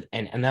defensive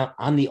end. And now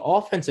on the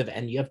offensive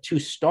end, you have 2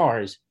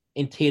 stars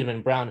in Tatum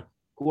and Brown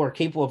who are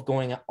capable of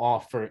going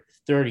off for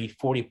 30,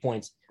 40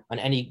 points on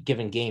any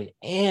given game.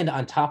 And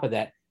on top of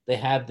that, they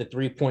have the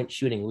 3-point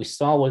shooting. We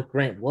saw with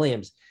Grant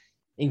Williams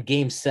in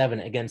Game 7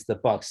 against the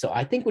Bucks. So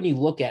I think when you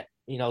look at,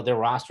 their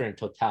roster in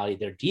totality,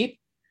 they're deep.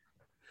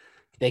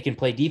 They can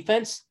play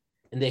defense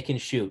and they can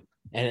shoot.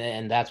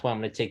 And that's why I'm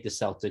going to take the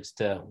Celtics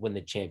to win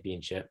the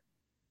championship.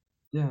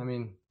 Yeah, I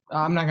mean,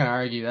 I'm not going to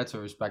argue. That's a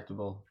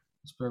respectable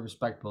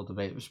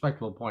debate,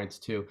 respectable points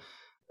too.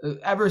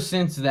 Ever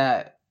since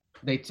that,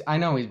 I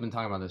know he's been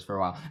talking about this for a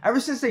while. Ever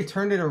since they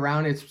turned it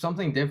around, it's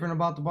something different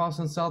about the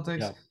Boston Celtics.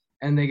 Yeah.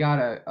 And they got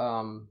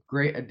a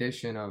great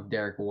addition of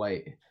Derek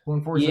White, who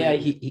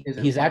unfortunately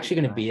he's actually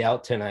going to be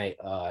out tonight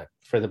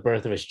for the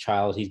birth of his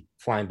child. He's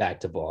flying back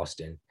to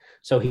Boston.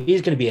 So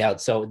he's going to be out.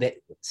 So the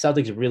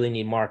Celtics really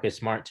need Marcus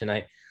Smart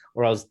tonight,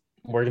 or else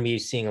we're going to be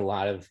seeing a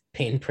lot of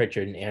Peyton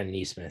Pritchard and Aaron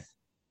Nesmith.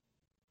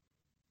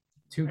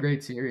 2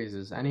 great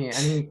series.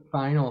 Any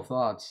final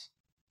thoughts?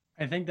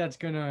 I think that's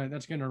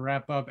gonna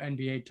wrap up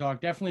NBA talk.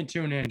 Definitely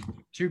tune in.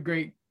 Two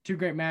great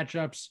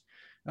matchups.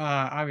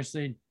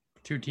 Obviously,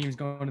 2 teams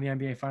going to the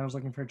NBA Finals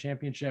looking for a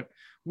championship.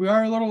 We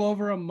are a little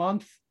over a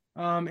month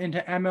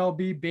into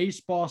MLB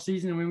baseball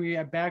season. When we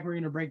get back, we're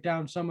going to break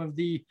down some of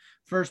the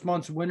first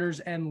month's winners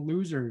and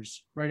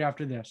losers right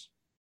after this.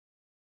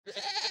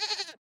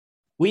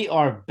 We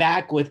are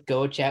back with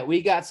Go Chat.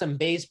 We got some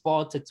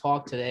baseball to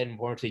talk today.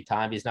 Unfortunately,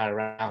 Tommy's not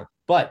around.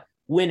 But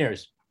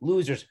winners,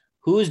 losers,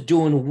 who's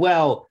doing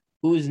well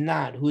who's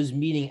not, who's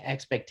meeting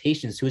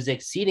expectations, who's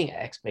exceeding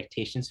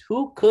expectations,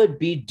 who could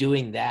be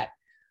doing that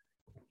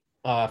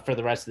for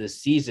the rest of the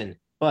season.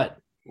 But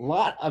a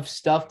lot of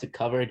stuff to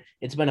cover.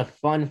 It's been a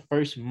fun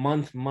first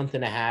month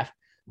and a half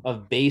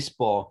of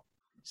baseball.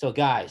 So,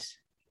 guys,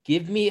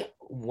 give me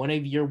one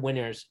of your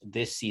winners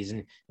this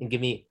season and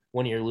give me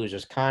one of your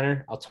losers.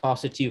 Connor, I'll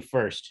toss it to you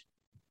first.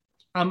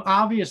 I'm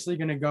obviously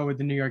going to go with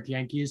the New York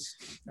Yankees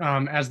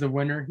as the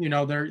winner. You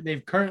know,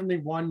 they've currently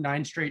won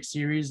 9 straight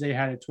series. They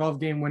had a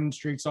 12-game winning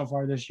streak so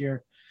far this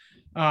year.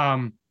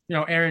 You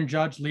know, Aaron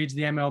Judge leads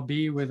the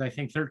MLB with, I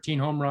think, 13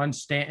 home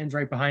runs. Stanton's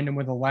right behind him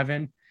with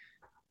 11.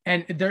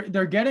 And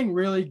they're getting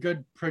really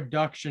good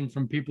production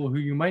from people who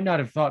you might not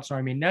have thought. So,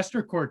 I mean,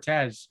 Nestor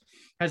Cortez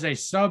has a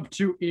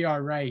sub-2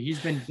 ERA. He's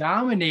been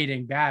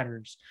dominating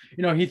batters.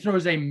 You know, he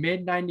throws a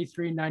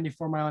mid-93,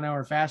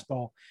 94-mile-an-hour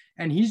fastball,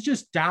 and he's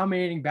just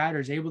dominating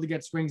batters, able to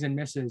get swings and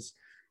misses.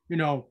 You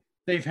know,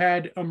 they've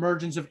had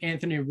emergence of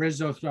Anthony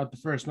Rizzo throughout the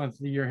first month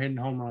of the year hitting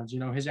home runs. You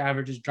know, his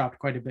average has dropped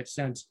quite a bit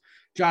since.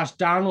 Josh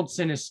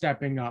Donaldson is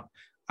stepping up.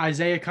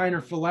 Isaiah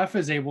Kiner-Falefa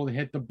is able to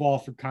hit the ball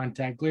for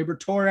contact. Gleyber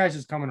Torres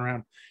is coming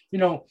around. You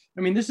know,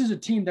 I mean, this is a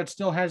team that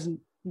still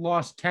hasn't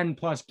lost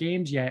 10-plus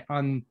games yet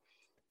on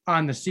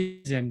the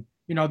season.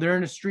 You know, they're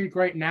in a streak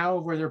right now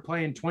where they're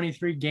playing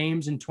 23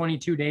 games in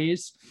 22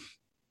 days.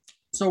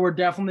 So we're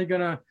definitely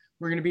going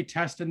to be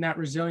testing that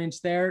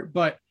resilience there.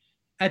 But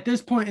at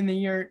this point in the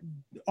year,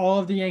 all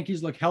of the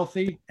Yankees look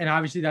healthy. And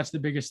obviously that's the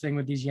biggest thing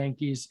with these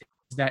Yankees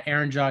is that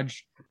Aaron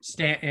Judge,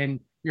 Stanton,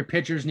 your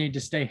pitchers need to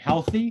stay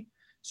healthy.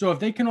 So if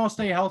they can all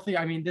stay healthy,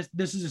 I mean,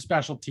 this is a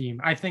special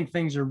team. I think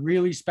things are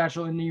really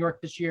special in New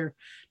York this year,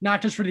 not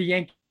just for the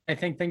Yankees. I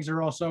think things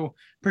are also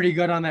pretty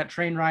good on that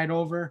train ride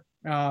over.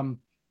 But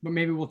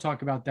maybe we'll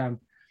talk about them.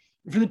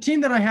 For the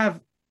team that I have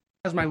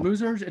as my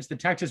losers, it's the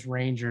Texas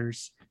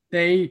Rangers.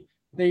 They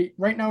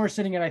right now are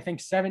sitting at, I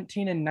think,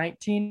 17 and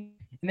 19,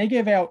 and they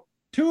gave out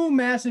 2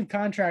 massive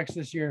contracts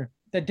this year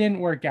that didn't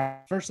work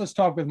out. First, let's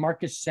talk with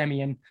Marcus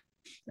Semien.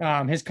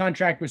 His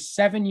contract was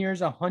 7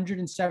 years,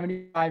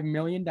 $175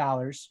 million,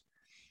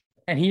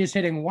 and he is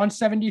hitting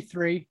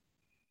 173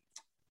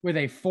 with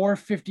a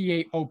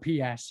 458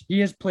 OPS. He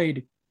has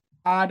played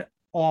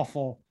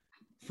awful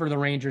for the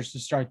Rangers to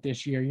start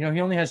this year. You know, he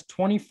only has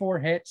 24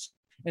 hits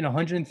and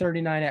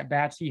 139 at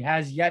bats. He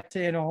has yet to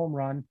hit a home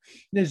run.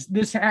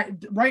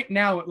 Right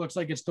now, it looks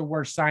like it's the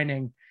worst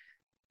signing,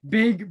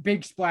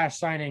 big splash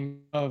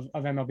signing of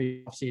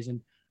MLB offseason.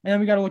 And then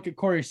we got to look at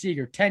Corey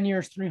Seager, 10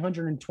 years,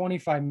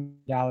 $325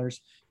 million.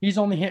 He's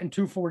only hitting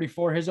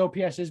 244. His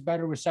OPS is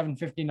better with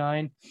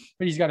 759,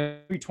 but he's got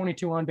a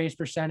 322 on base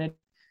percentage.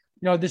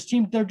 You know, this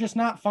team, they're just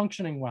not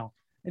functioning well.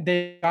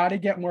 They got to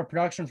get more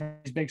production from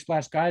these big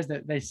splash guys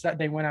that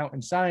they went out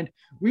and signed.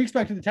 We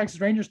expected the Texas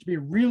Rangers to be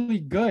really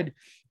good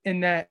in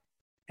that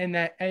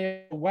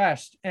AL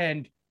West,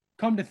 and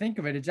come to think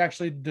of it, it's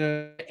actually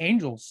the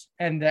Angels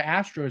and the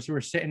Astros who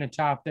are sitting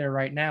atop there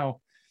right now.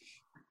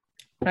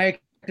 I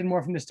expected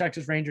more from this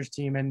Texas Rangers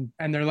team, and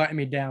they're letting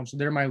me down. So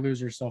they're my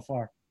losers so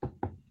far.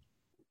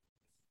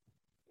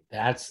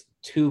 That's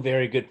 2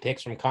 very good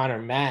picks from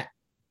Connor. Matt,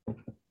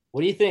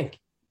 what do you think?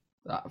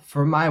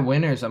 For my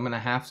winners, I'm gonna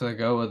have to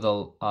go with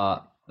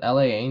the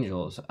LA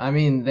Angels. I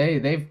mean,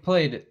 they've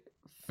played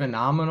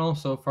phenomenal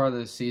so far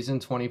this season,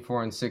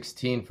 24 and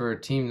 16 for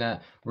a team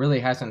that really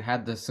hasn't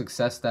had the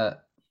success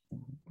that,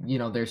 you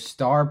know, their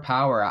star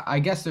power. I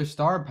guess their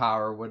star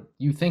power would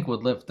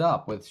lift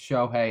up with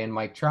Shohei and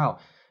Mike Trout.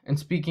 And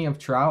speaking of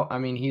Trout, I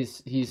mean,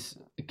 he's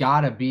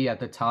got to be at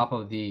the top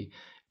of the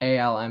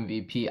AL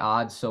MVP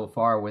odds so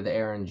far with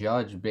Aaron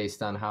Judge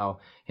based on how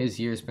his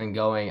year's been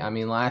going. I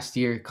mean, last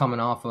year coming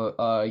off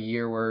a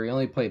year where he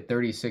only played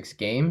 36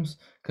 games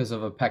because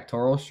of a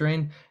pectoral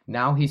strain.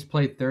 Now he's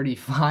played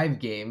 35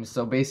 games,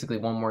 so basically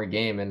one more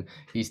game, and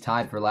he's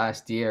tied for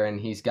last year, and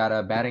he's got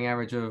a batting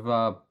average of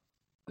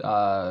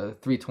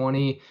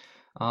 320,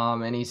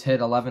 and he's hit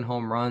 11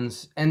 home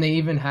runs. And they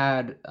even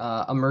had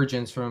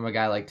emergence from a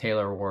guy like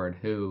Taylor Ward,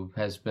 who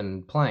has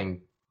been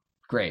playing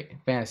great.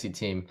 Fantasy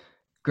team.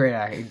 Great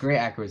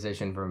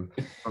acquisition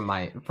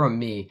from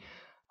me.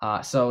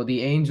 So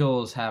the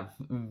Angels have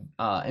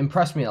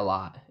impressed me a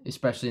lot,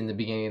 especially in the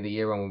beginning of the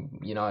year when,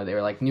 you know, they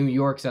were like New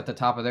York's at the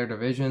top of their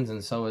divisions,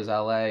 and so is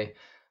LA.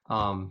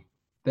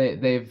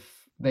 They've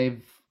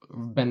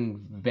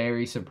been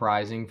very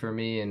surprising for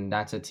me, and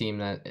that's a team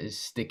that is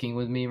sticking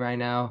with me right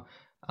now.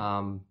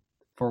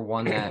 For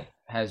one that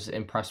has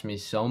impressed me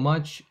so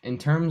much. In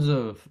terms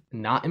of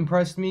not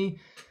impressed me,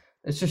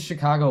 it's just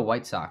Chicago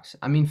White Sox.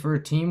 I mean, for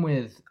a team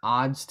with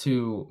odds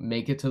to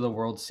make it to the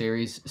World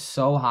Series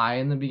so high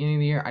in the beginning of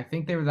the year, I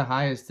think they were the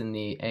highest in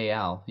the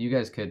AL. You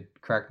guys could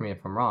correct me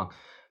if I'm wrong.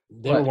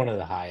 They were one of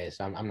the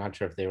highest. I'm not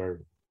sure if they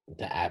were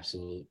the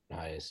absolute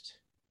highest.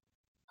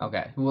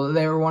 Okay, well,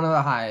 they were one of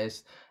the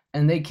highest,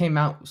 and they came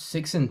out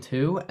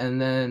 6-2,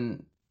 and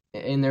then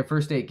in their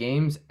first 8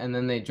 games, and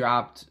then they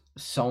dropped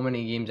so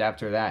many games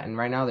after that. And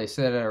right now they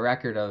sit at a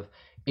record of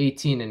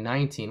 18 and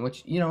 19,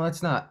 which, you know,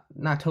 that's not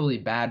totally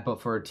bad,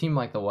 but for a team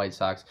like the White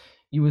Sox,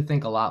 you would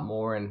think a lot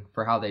more, and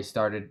for how they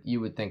started,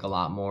 you would think a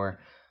lot more.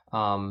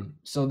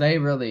 So they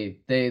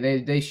really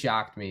they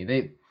shocked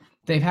me.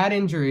 They've had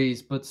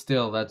injuries, but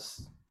still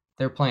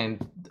they're playing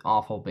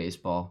awful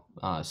baseball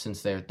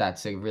since since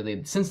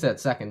that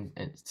second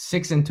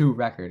 6-2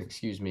 record,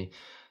 excuse me.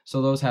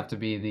 So those have to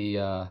be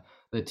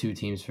the two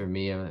teams for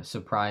me,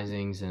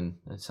 surprisings and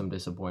some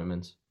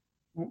disappointments.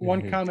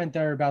 One comment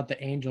there about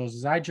the Angels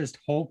is I just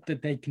hope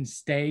that they can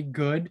stay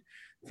good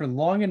for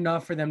long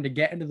enough for them to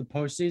get into the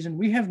postseason.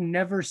 We have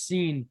never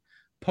seen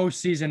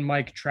postseason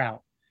Mike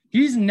Trout.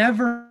 He's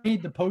never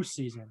made the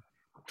postseason.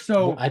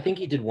 So I think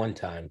he did one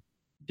time.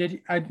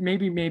 Did I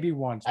maybe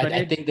once? But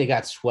I think they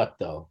got swept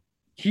though.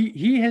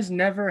 He has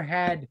never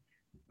had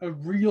a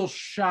real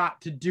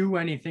shot to do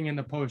anything in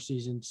the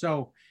postseason.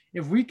 So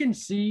if we can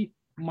see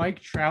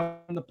Mike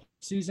Trout in the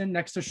postseason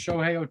next to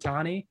Shohei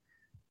Ohtani,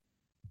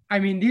 I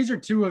mean, these are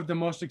two of the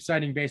most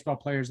exciting baseball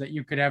players that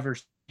you could ever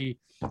see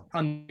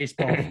on the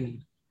baseball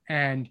field.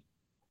 And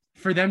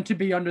for them to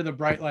be under the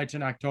bright lights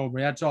in October,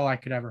 that's all I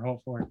could ever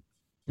hope for.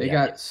 They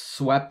got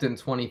swept in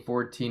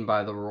 2014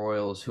 by the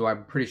Royals, who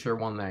I'm pretty sure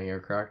won that year,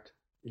 correct?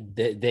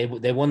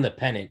 They won the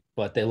pennant,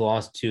 but they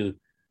lost to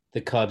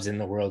the Cubs in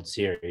the World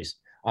Series.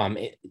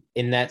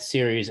 In that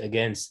series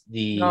against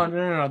the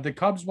No. The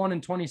Cubs won in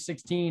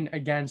 2016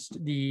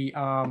 against the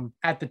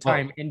at the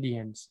time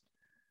Indians.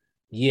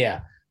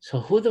 Yeah. So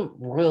who the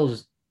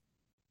Royals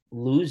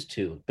lose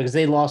to? Because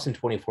they lost in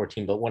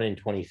 2014, but won in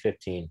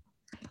 2015.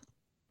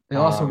 They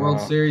lost the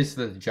World Series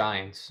to the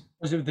Giants.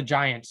 Was it the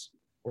Giants?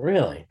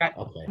 Really? That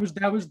was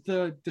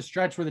the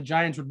stretch where the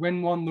Giants would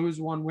win one, lose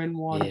one, win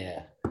one.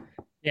 Yeah.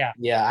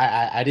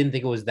 I didn't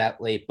think it was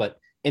that late, but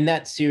in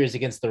that series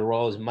against the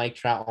Royals, Mike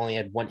Trout only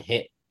had one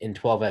hit in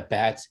 12 at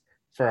bats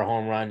for a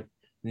home run.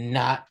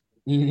 Not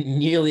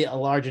nearly a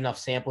large enough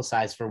sample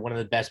size for one of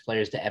the best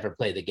players to ever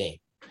play the game.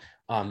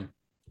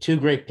 Two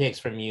great picks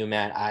from you,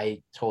 Matt.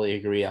 I totally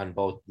agree on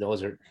both.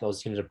 Those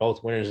teams are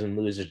both winners and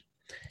losers.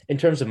 In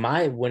terms of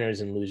my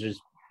winners and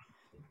losers,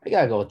 I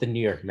gotta go with the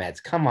New York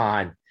Mets. Come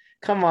on.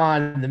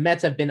 The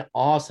Mets have been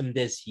awesome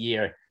this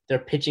year. Their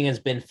pitching has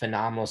been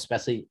phenomenal,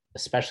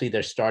 especially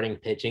their starting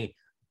pitching.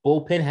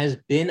 Bullpen has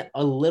been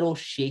a little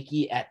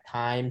shaky at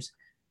times,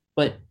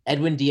 but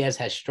Edwin Diaz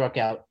has struck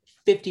out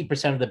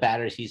 50% of the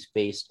batters he's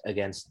faced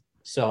against.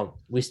 So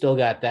we still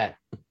got that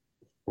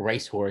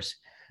racehorse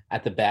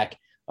at the back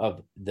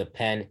of the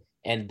pen,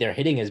 and their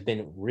hitting has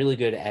been really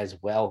good as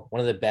well. One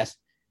of the best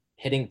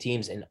hitting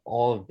teams in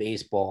all of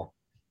baseball.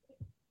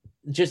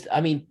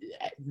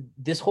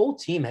 This whole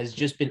team has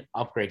just been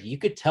upgraded. You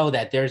could tell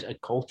that there's a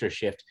culture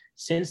shift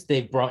since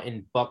they brought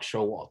in Buck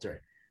Showalter.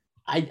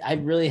 I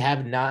really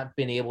have not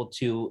been able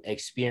to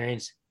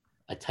experience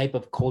a type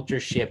of culture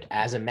shift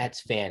as a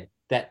Mets fan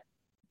that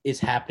is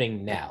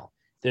happening now.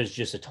 There's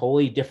just a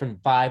totally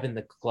different vibe in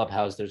the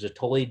clubhouse. There's a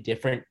totally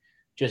different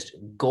just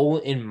goal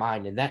in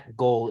mind, and that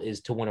goal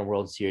is to win a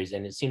World Series,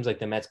 and it seems like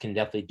the Mets can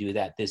definitely do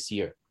that this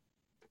year.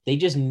 They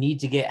just need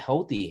to get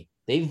healthy.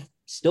 They've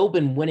still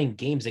been winning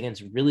games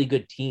against really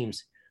good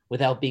teams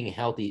without being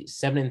healthy.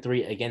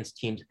 7-3 against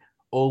teams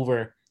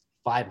over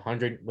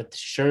 500, with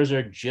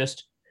Scherzer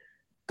just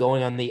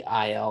going on the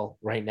IL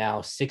right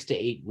now, 6 to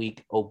 8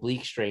 week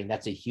oblique strain.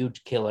 That's a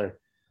huge killer.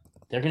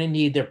 They're going to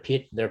need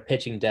their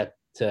pitching depth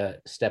to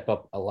step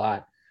up a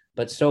lot,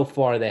 but so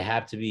far they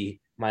have to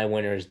be my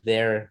winners.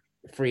 Their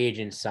free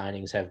agent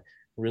signings have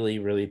really,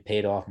 really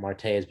paid off.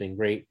 Marte has been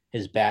great.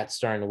 His bat's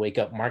starting to wake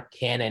up. Mark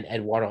Canha and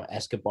Eduardo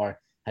Escobar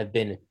have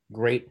been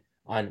great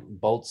on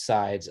both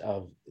sides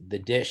of the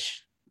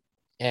dish.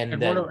 And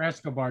Eduardo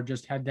Escobar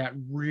just had that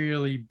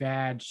really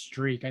bad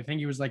streak. I think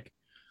he was like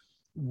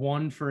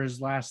 1 for his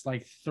last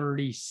like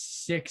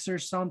 36 or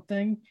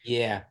something.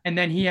 Yeah. And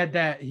then he had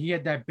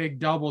that big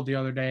double the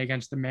other day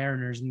against the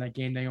Mariners in that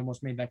game. They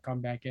almost made that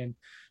comeback in.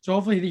 So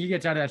hopefully he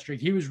gets out of that streak.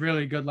 He was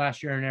really good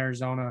last year in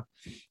Arizona.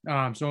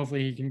 So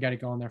hopefully he can get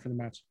it going there for the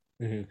Mets.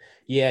 Mm-hmm.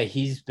 Yeah,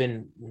 he's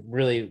been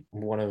really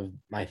one of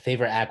my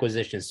favorite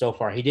acquisitions so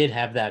far. He did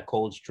have that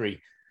cold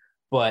streak,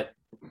 but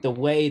the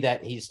way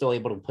that he's still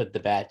able to put the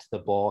bat to the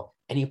ball,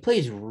 and he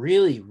plays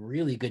really,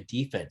 really good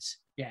defense.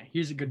 Yeah,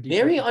 he's a good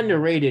defense. Very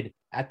underrated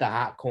at the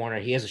hot corner.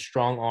 He has a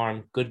strong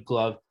arm, good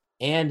glove,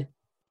 and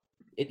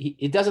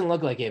it doesn't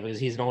look like it because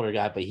he's an older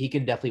guy, but he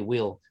can definitely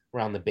wheel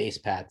around the base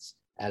paths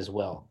as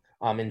well.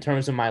 In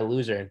terms of my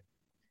loser,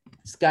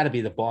 it's got to be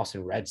the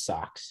Boston Red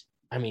Sox.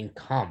 I mean,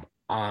 come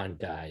on,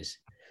 guys.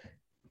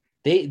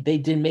 They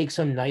did make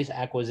some nice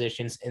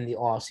acquisitions in the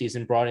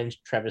offseason, brought in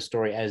Trevor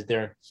Story as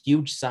their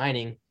huge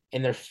signing,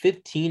 and they're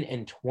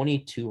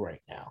 15-22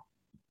 right now.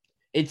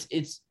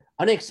 It's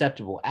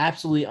unacceptable,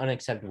 absolutely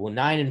unacceptable.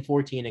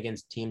 9-14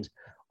 against teams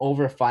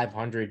over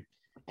 500,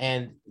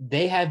 and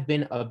they have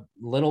been a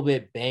little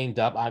bit banged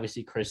up.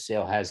 Obviously, Chris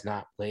Sale has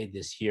not played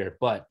this year,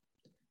 but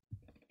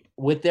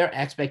with their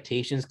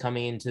expectations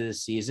coming into the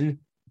season,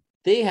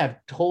 they have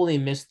totally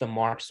missed the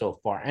mark so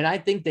far, and I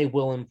think they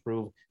will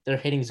improve. Their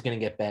hitting is going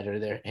to get better.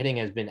 Their hitting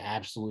has been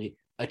absolutely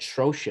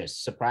atrocious.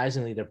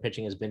 Surprisingly, their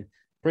pitching has been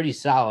pretty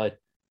solid,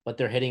 but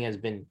their hitting has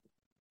been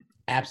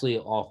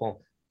absolutely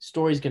awful.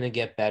 Story's going to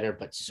get better,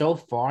 but so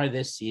far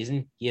this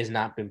season, he has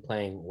not been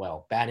playing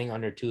well. Batting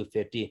under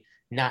 250,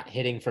 not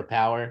hitting for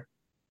power.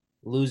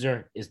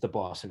 Loser is the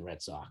Boston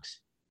Red Sox.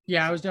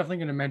 Yeah, I was definitely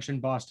going to mention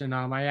Boston.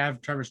 I have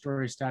Trevor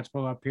Story's stats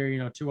pulled up here.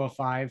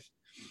 205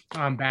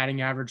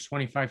 batting average,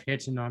 25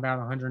 hits, and about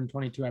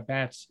 122 at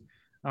bats.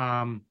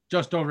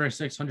 Just over a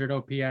 600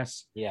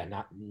 OPS. Yeah,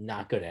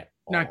 not good at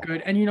all. Not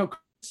good. And Chris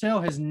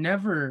Sale has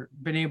never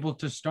been able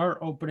to start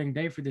opening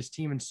day for this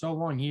team in so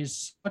long.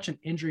 He's such an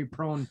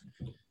injury-prone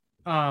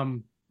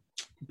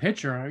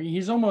pitcher. I mean,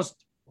 he's almost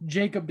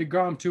Jacob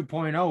deGrom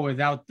 2.0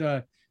 without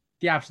the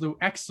absolute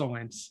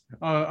excellence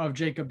of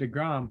Jacob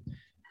deGrom.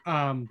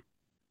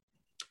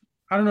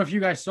 I don't know if you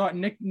guys saw it.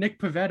 Nick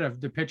Pivetta,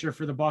 the pitcher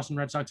for the Boston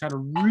Red Sox, had a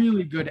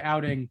really good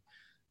outing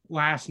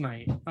last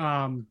night.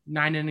 9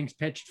 innings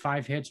pitched,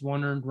 5 hits,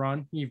 1 earned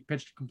run. He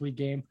pitched a complete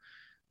game.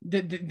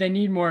 They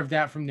need more of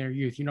that from their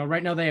youth.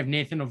 Right now they have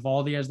Nathan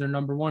Eovaldi as their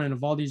number one, and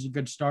Eovaldi's a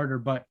good starter,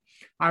 but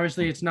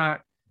obviously it's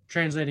not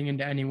translating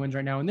into any wins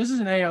right now. And this is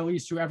an AL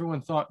East who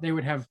everyone thought they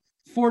would have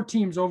 4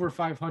 teams over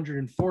 500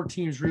 and 4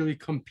 teams really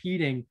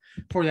competing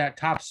for that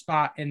top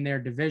spot in their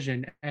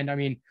division. And I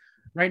mean,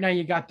 right now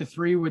you got the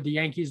 3 with the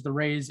Yankees, the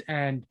Rays,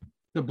 and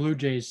the Blue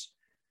Jays.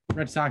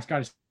 Red Sox got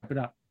to step it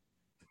up.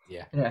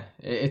 Yeah.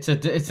 It's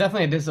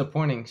definitely a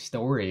disappointing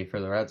story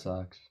for the Red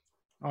Sox.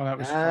 Oh, that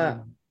was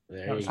fun.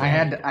 I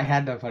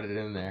had to put it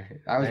in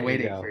there. I was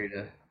waiting for you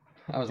to.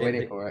 I was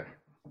waiting for it.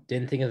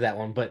 Didn't think of that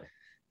one, but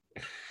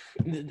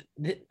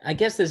I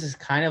guess this is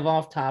kind of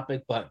off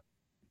topic, but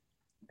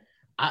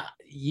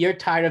you're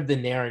tired of the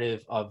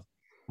narrative of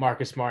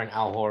Marcus Smart and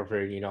Al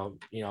Horford,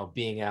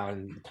 being out,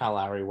 and Kyle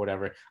Lowry,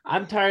 whatever.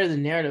 I'm tired of the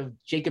narrative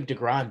of Jacob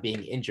deGrom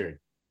being injured,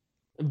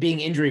 being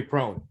injury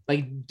prone.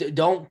 Like,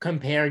 don't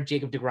compare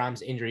Jacob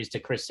deGrom's injuries to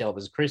Chris Sale,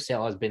 because Chris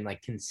Sale has been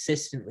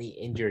inconsistently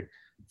injured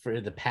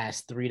for the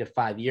past 3 to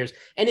 5 years.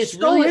 And it's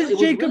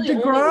Jacob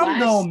deGrom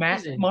though,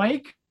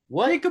 Mike.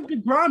 What? Jacob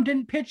deGrom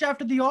didn't pitch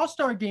after the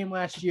All-Star game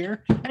last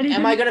year, and he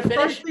am I going to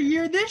finish the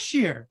year this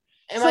year?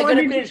 Am I going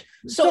to finish?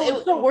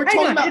 So we're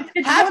talking about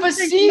half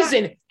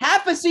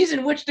a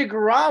season, which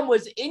deGrom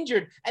was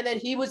injured, and then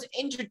he was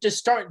injured to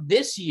start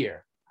this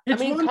year. I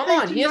mean, come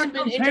on, he hasn't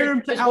been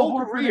injured his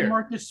whole career.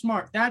 Marcus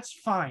Smart, that's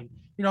fine.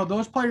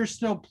 Those players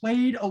still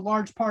played a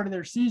large part of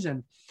their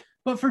season.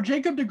 But for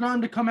Jacob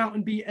deGrom to come out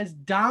and be as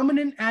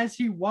dominant as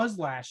he was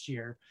last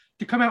year,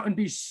 to come out and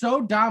be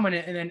so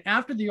dominant, and then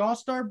after the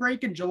All-Star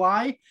break in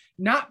July,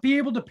 not be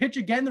able to pitch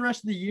again the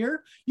rest of the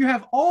year, you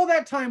have all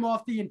that time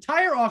off, the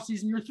entire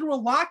offseason, you're through a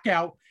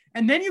lockout,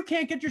 and then you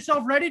can't get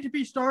yourself ready to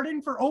be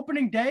starting for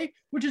opening day,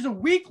 which is a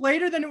week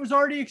later than it was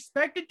already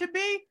expected to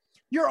be.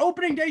 Your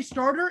opening day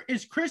starter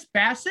is Chris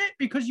Bassett,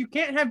 because you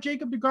can't have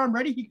Jacob deGrom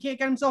ready. He can't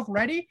get himself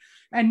ready.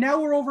 And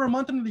now we're over a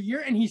month into the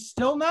year and he's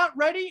still not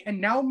ready.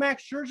 And now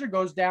Max Scherzer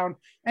goes down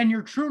and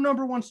your true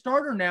number 1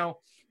 starter now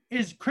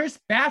is Chris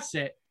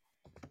Bassett.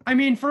 I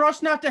mean, for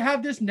us not to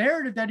have this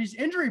narrative that he's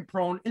injury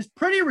prone is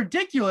pretty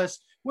ridiculous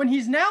when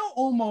he's now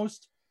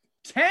almost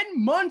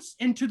 10 months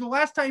into the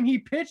last time he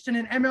pitched in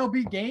an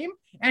MLB game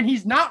and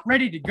he's not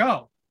ready to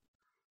go.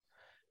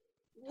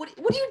 What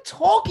are you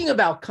talking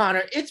about,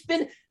 Connor? It's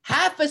been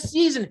half a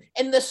season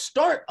and the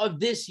start of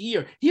this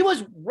year. He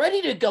was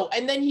ready to go,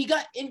 and then he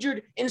got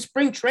injured in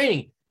spring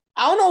training.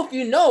 I don't know if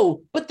you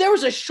know, but there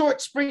was a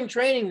short spring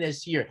training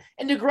this year,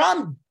 and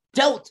deGrom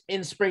dealt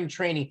in spring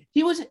training.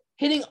 He was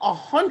hitting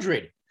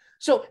 100.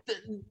 So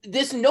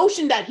this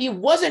notion that he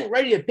wasn't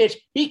ready to pitch,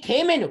 he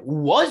came in,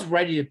 was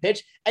ready to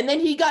pitch, and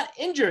then he got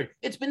injured.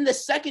 It's been the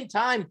second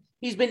time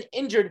he's been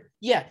injured,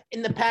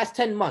 in the past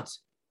 10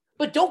 months.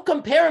 But don't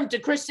compare him to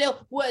Chris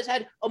Sale, who has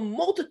had a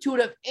multitude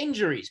of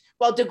injuries,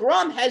 while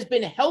deGrom has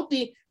been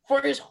healthy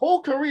for his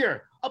whole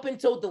career up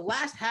until the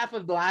last half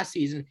of the last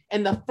season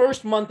and the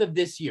first month of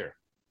this year.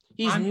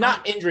 He's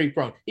not injury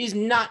prone. He's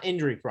not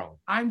injury prone.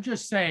 I'm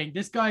just saying,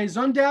 this guy is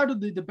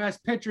undoubtedly the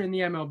best pitcher in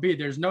the MLB.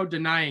 There's no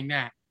denying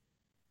that.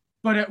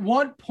 But at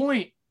what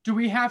point do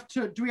we have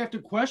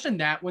to question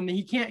that when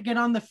he can't get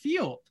on the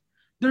field?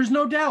 There's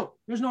no doubt.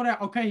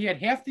 Okay, he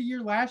had half the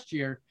year last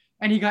year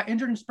and he got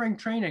injured in spring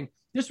training.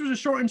 This was a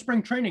shortened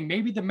spring training.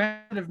 Maybe the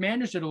Mets have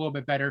managed it a little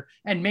bit better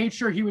and made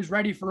sure he was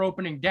ready for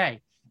opening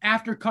day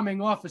after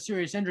coming off a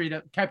serious injury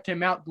that kept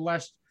him out the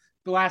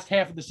last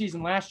half of the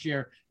season last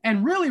year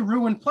and really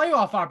ruined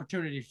playoff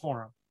opportunities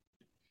for him.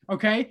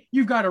 Okay,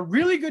 you've got a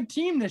really good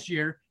team this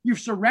year. You've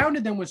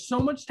surrounded them with so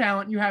much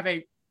talent. You have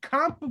a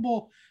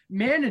comparable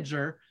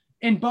manager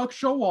in Buck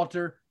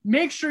Showalter.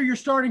 Make sure your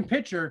starting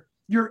pitcher,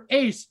 your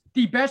ace,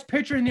 the best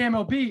pitcher in the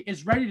MLB,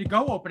 is ready to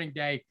go opening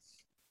day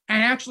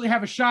and actually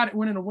have a shot at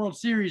winning a World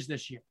Series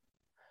this year.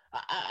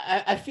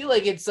 I feel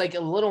like it's a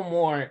little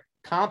more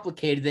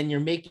complicated than you're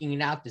making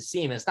it out to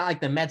seem. It's not like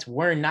the Mets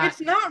were not.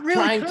 It's not really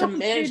trying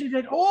complicated to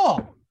manage at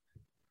all.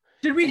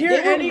 Did we hear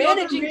any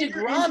managing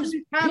DeGrom's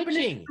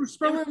pitching?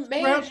 They were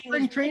managing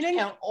spring training.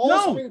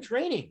 Spring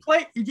training.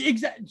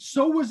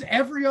 So was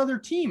every other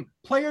team.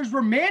 Players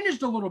were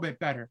managed a little bit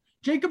better.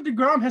 Jacob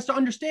deGrom has to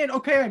understand.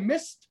 Okay, I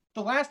missed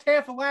the last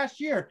half of last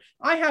year.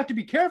 I have to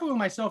be careful with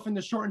myself in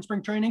the shortened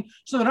spring training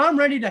so that I'm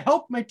ready to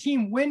help my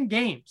team win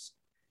games.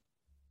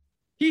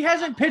 He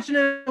hasn't pitched an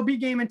MLB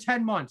game in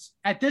 10 months.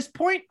 At this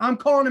point, I'm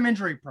calling him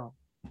injury prone.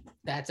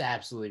 That's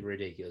absolutely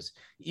ridiculous.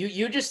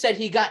 You just said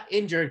he got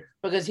injured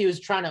because he was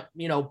trying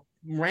to,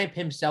 ramp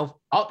himself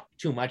up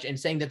too much and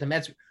saying that the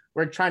Mets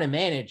were trying to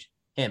manage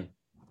him.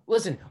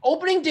 Listen,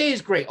 opening day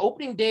is great.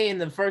 Opening day in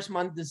the first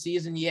month of the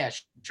season, yeah,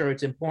 sure,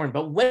 it's important.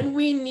 But when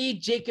we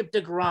need Jacob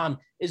deGrom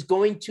is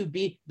going to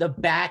be the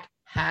back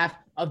half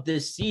of the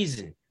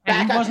season.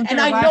 And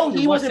I know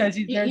he wasn't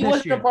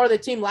a part of the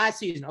team last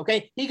season,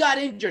 okay? He got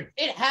injured.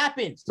 It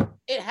happens. But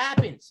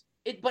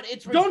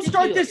it's ridiculous. Don't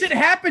start this "it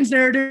happens"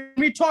 narrative.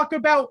 We talk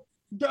about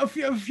a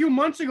few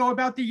months ago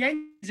about the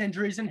Yankees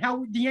injuries and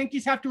how the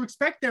Yankees have to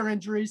expect their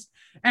injuries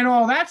and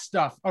all that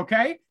stuff,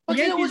 okay? The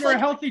Yankees are a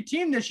healthy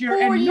team this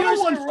year, and no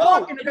one's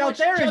talking about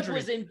their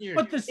injuries.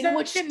 But the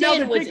second now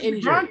that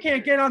DeGrom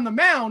can't get on the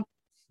mound,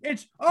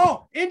 it's,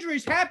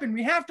 injuries happen.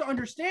 We have to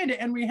understand it,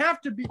 and we have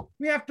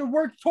to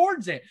work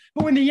towards it.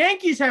 But when the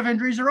Yankees have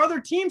injuries or other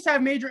teams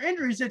have major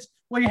injuries, it's,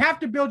 well, you have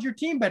to build your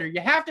team better.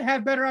 You have to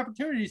have better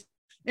opportunities.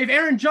 If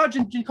Aaron Judge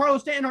and Giancarlo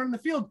Stanton aren't in the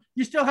field,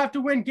 you still have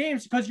to win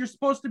games because you're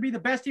supposed to be the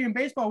best team in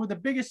baseball with the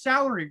biggest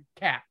salary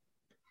cap.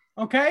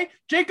 Okay?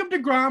 Jacob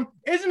deGrom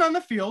isn't on the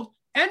field.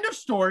 End of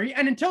story.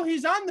 And until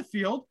he's on the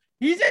field,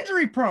 he's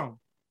injury prone.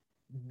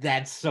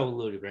 That's so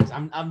ludicrous.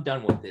 I'm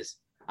done with this.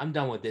 I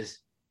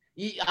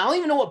don't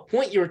even know what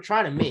point you were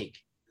trying to make.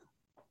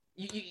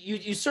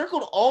 You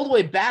circled all the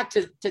way back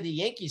to the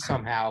Yankees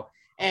somehow,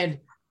 and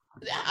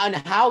on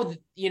how,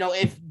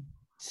 if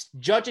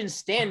Judge and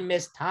Stan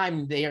missed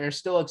time, they are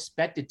still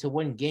expected to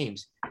win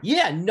games.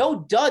 Yeah, no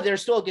duh, they're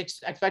still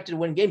expected to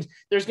win games.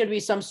 There's going to be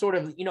some sort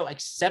of,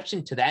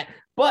 exception to that.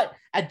 But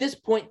at this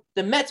point,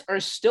 the Mets are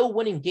still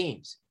winning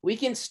games. We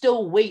can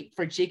still wait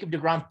for Jacob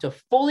deGrom to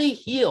fully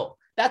heal.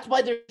 That's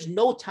why there's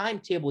no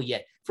timetable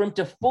yet for him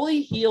to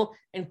fully heal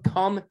and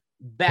come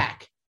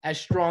back as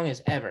strong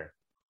as ever.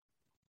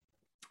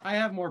 I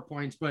have more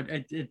points, but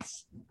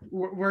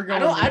we're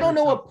going. I don't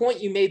know what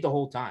point you made the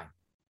whole time.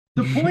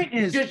 The point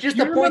is just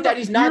the point that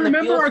he's not in the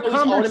field, so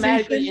he's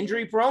automatically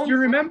injury prone. You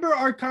remember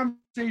our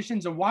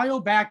conversations a while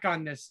back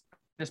on this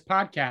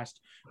podcast,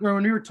 where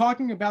when we were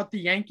talking about the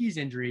Yankees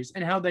injuries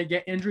and how they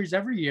get injuries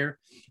every year,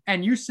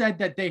 and you said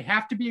that they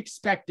have to be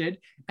expected,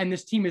 and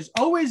this team is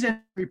always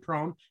injury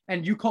prone,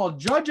 and you called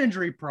Judge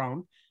injury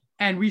prone,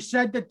 and we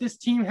said that this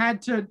team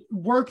had to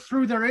work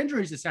through their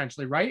injuries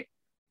essentially, right?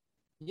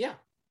 Yeah.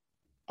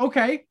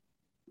 Okay.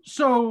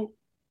 So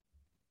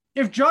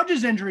if Judge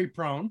is injury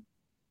prone,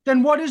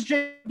 then what is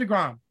Jacob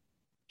deGrom?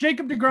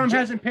 Jacob deGrom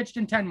hasn't pitched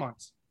in 10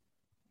 months.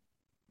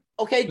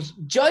 Okay,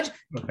 Judge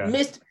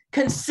missed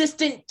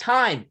consistent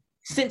time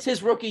since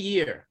his rookie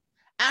year.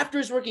 After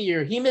his rookie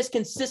year, he missed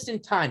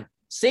consistent time.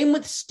 Same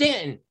with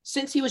Stanton.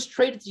 Since he was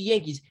traded to the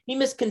Yankees, he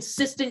missed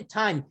consistent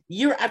time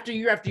year after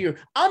year after year.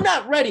 I'm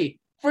not ready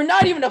for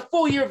not even a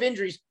full year of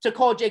injuries to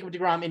call Jacob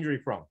deGrom injury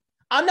prone.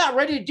 I'm not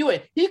ready to do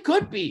it. He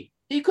could be,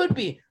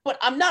 but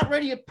I'm not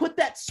ready to put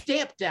that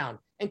stamp down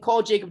and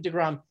call Jacob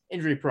deGrom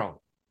injury prone.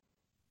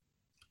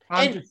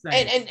 And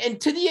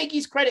to the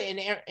Yankees' credit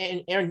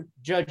and Aaron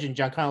Judge and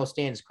Giancarlo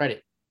Stanton's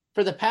credit,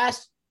 for the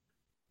past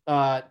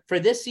for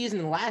this season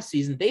and last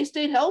season, they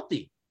stayed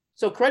healthy.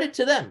 So credit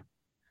to them.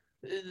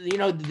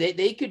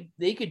 They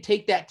could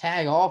take that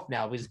tag off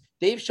now because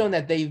they've shown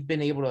that they've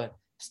been able to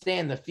stay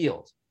in the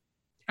field.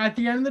 At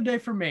the end of the day,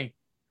 for me,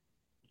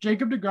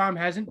 Jacob deGrom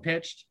hasn't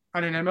pitched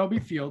on an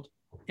MLB field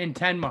in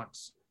 10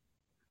 months.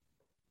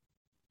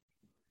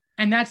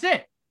 And that's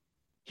it.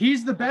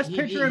 He's the best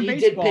pitcher in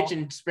baseball. He did pitch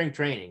in spring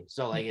training,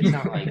 so it's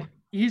not like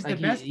he's the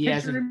best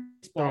pitcher in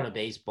baseball. Thrown a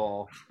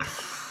baseball.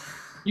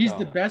 He's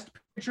the best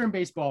pitcher in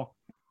baseball.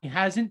 He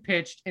hasn't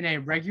pitched in a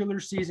regular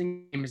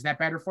season game. Is that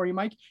better for you,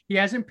 Mike? He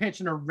hasn't pitched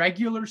in a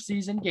regular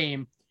season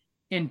game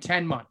in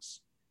 10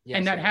 months. Yes,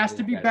 and that has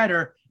to be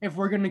better if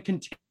we're going to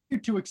continue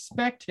to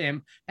expect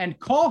him and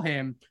call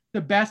him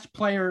the best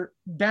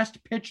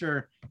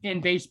pitcher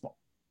in baseball.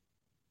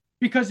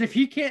 Because if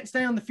he can't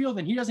stay on the field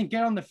and he doesn't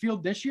get on the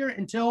field this year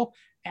until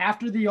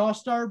after the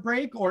All-Star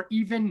break or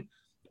even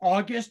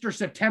August or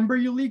September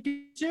you leak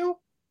into,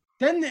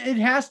 then it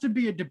has to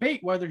be a debate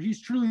whether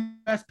he's truly the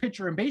best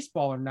pitcher in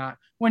baseball or not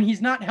when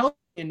he's not healthy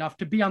enough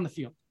to be on the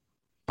field.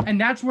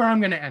 And that's where I'm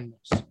going to end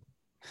this.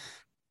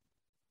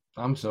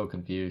 I'm so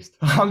confused.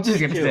 I'm just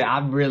going to say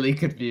I'm really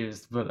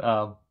confused.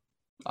 But,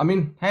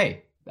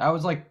 hey, that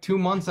was like 2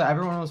 months that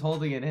everyone was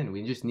holding it in.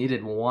 We just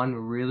needed one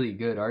really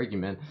good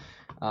argument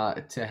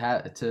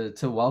to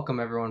welcome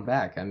everyone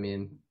back.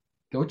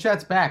 Go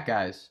Chat's back,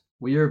 guys.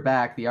 We are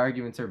back. The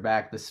arguments are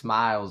back. The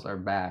smiles are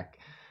back.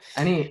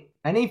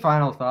 Any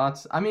final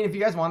thoughts? If you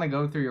guys want to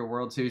go through your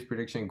World Series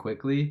prediction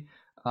quickly,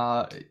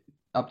 up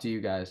to you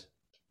guys.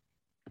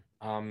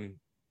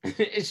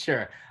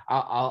 Sure.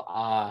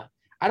 I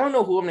don't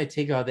know who I'm going to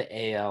take out of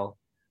the AL,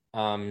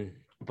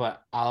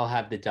 but I'll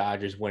have the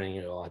Dodgers winning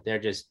it all. They're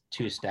just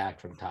too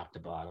stacked from top to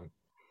bottom.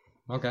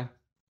 Okay.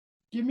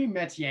 Give me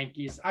Mets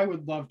Yankees. I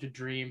would love to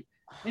dream.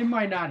 It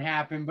might not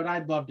happen, but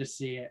I'd love to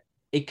see it.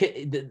 It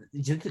could.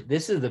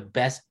 This is the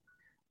best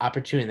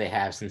opportunity they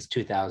have since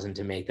 2000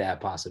 to make that a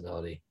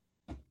possibility.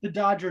 The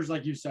Dodgers,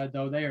 like you said,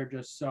 though, they are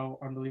just so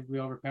unbelievably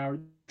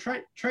overpowered.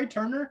 Trey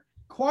Turner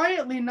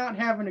quietly not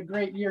having a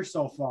great year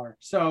so far.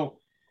 So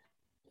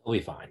we'll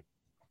be fine.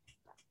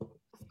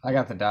 I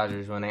got the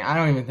Dodgers winning. I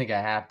don't even think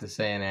I have to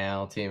say an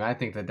AL team. I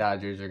think the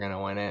Dodgers are going to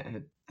win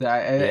it.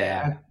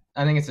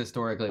 I think it's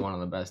historically one of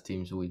the best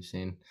teams we've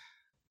seen.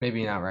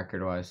 Maybe not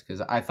record-wise,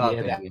 because I thought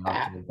they'd be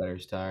off to a better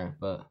start.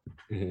 But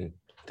the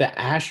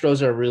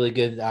Astros are really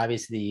good.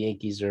 Obviously, the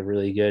Yankees are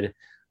really good.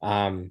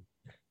 And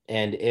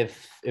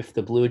if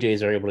the Blue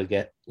Jays are able to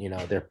get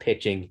their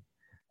pitching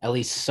at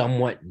least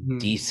somewhat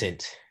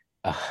decent,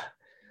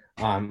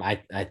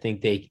 I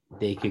think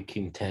they could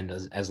contend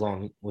as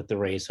long with the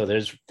Rays. So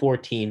there's 4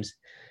 teams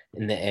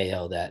in the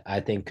AL that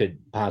I think could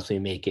possibly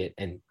make it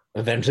and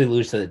eventually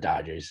lose to the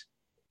Dodgers.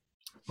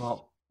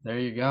 Well, there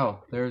you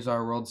go. There's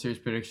our World Series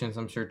predictions.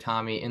 I'm sure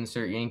Tommy,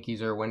 insert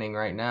Yankees are winning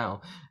right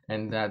now,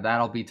 and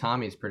that'll be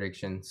Tommy's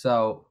prediction.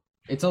 So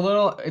it's a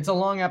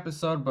long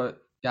episode, but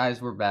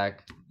guys, we're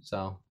back.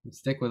 So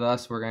stick with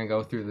us. We're going to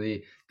go through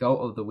the GOAT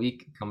of the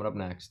week coming up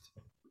next.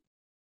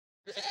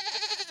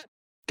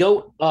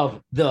 GOAT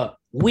of the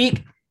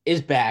week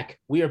is back.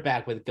 We are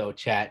back with GOAT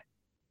Chat.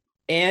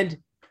 And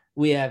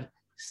we have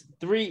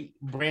 3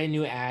 brand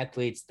new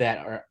athletes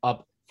that are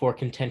up for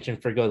contention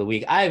for GOAT of the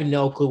week. I have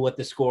no clue what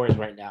the score is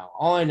right now.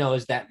 All I know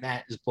is that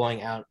Matt is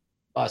blowing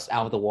us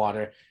out of the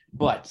water,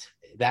 but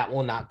that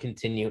will not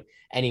continue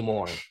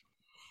anymore.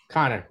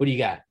 Connor, what do you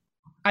got?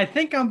 I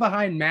think I'm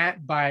behind Matt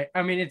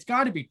it's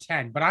got to be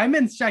 10, but I'm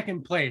in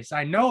second place.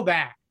 I know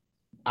that.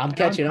 I'm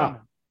catching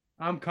up.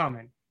 I'm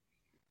coming.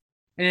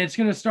 And it's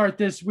going to start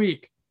this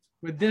week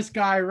with this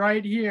guy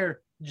right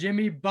here,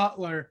 Jimmy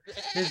Butler.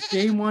 His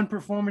game 1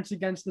 performance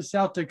against the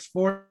Celtics,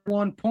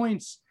 41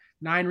 points,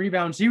 9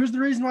 rebounds. He was the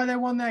reason why they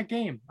won that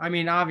game. I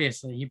mean,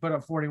 obviously, he put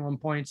up 41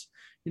 points.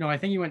 I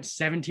think he went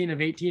 17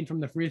 of 18 from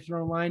the free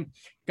throw line.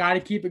 Got to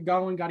keep it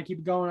going.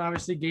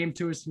 Obviously, game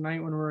 2 is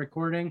tonight when we're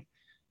recording.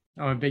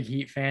 I'm a big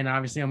Heat fan.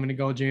 Obviously, I'm going to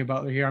go Jimmy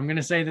Butler here. I'm going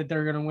to say that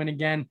they're going to win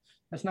again.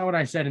 That's not what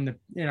I said in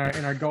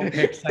our GOAT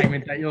pick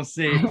segment that you'll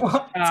see.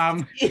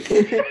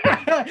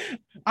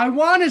 I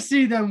want to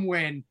see them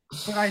win,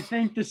 but I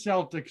think the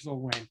Celtics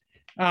will win.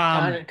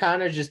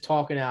 Connor's just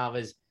talking out of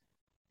his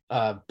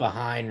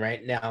behind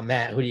right now.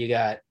 Matt, who do you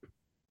got?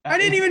 I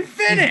didn't even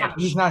finish.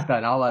 He's not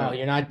done. I'll let him.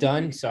 You're not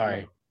done?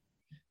 Sorry.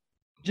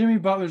 Jimmy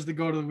Butler's the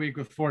GOAT of the week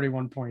with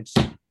 41 points.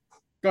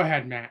 Go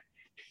ahead, Matt.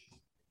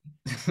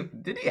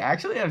 Did he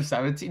actually have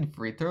 17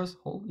 free throws?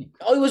 Holy!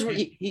 Oh,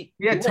 he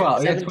had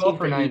 12. He had 12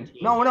 for 9. 18.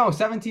 No,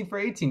 17 for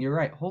 18. You're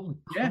right. Holy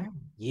crap.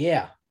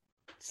 Yeah.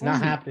 It's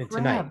not happening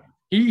tonight.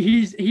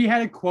 He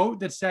had a quote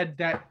that said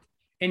that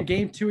in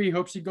game 2 he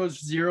hopes he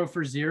goes 0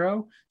 for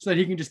 0 so that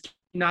he can just keep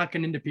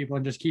knocking into people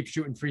and just keep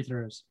shooting free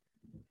throws.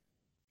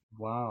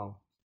 Wow.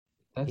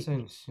 That's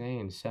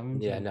insane.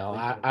 17. Yeah, no,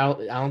 I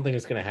don't think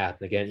it's gonna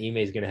happen again.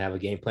 Ime's gonna have a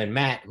game plan.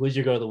 Matt, who's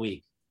your GOAT of the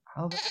week?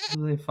 How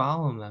do they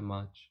follow him that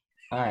much?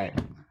 All right.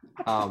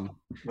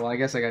 Well, I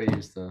guess I got to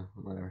use the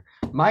whatever.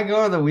 My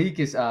GOAT of the week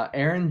is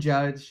Aaron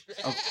Judge.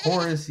 Of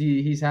course,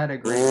 he's had a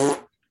great.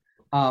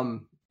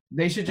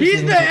 They should just.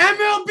 He's the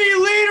MLB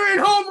leader in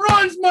home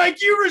runs,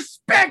 Mike. You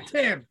respect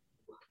him.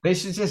 They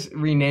should just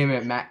rename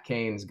it Matt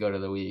Cain's GOAT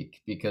of the week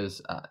because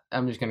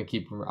I'm just gonna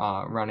keep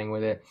running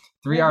with it.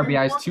 3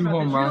 RBIs, 2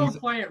 home runs. You don't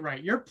play it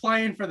right. You're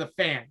playing for the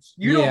fans.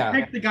 You don't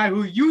pick the guy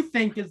who you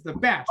think is the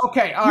best.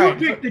 Okay, all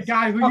right. You pick the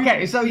guy who.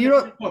 Okay, so you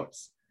don't.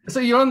 So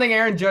you don't think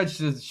Aaron Judge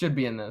should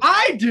be in this?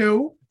 I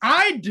do.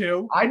 I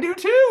do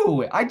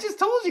too. I just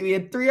told you he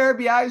had 3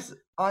 RBIs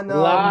on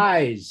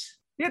lies.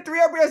 He had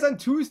 3 RBIs on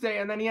Tuesday,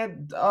 and then he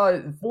had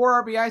 4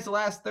 RBIs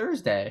last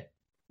Thursday.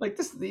 Like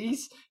this,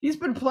 he's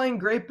been playing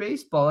great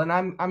baseball, and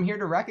I'm here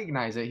to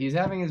recognize it. He's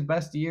having his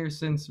best year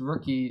since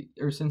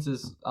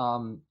his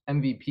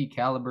MVP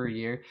caliber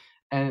year,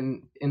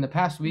 and in the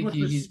past week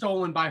he's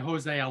stolen by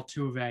Jose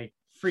Altuve,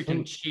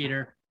 freaking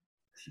cheater.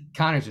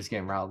 Connor's just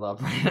getting riled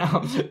up right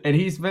now, and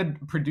he's been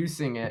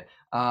producing it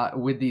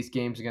with these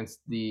games against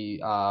the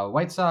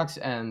White Sox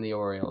and the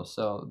Orioles.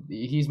 So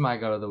he's my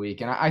GOAT of the week,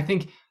 and I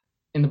think,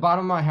 in the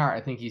bottom of my heart, I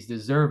think he's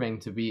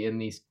deserving to be in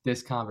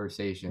this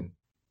conversation.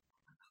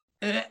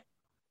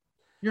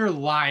 You're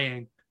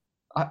lying.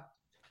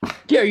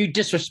 Dare you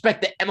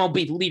disrespect the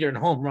MLB leader in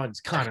home runs,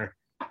 Connor?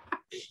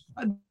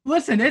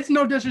 Listen, it's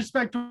no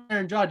disrespect to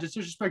Aaron Judge. It's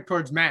disrespect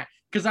towards Matt,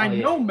 because I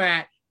know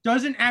Matt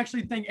doesn't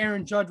actually think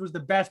Aaron Judge was the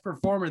best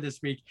performer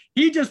this week.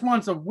 He just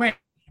wants a win,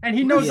 and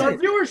he knows our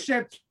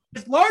viewership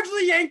is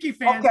largely Yankee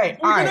fans. Okay,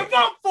 we're going to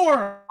vote for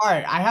him. All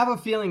right, I have a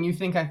feeling you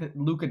think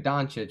Luka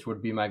Doncic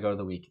would be my GOAT of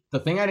the week. The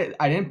thing I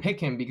didn't pick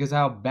him because of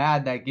how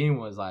bad that game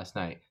was last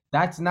night.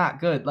 That's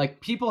not good.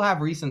 Like, people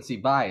have recency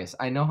bias.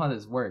 I know how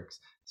this works.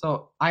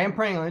 So I'm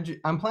playing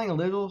a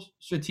little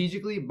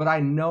strategically, but I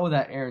know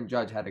that Aaron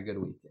Judge had a good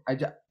week.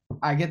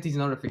 I get these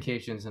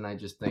notifications and I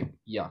just think,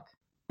 yuck.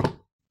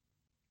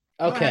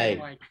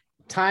 Okay,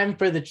 time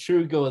for the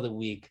true GOAT of the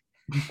week.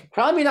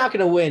 Probably not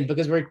going to win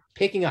because we're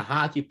picking a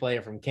hockey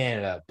player from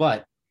Canada,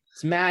 but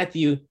it's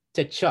Matthew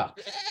Tkachuk.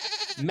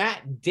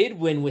 Matt did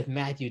win with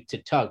Matthew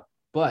Tkachuk,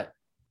 but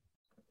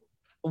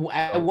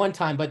at one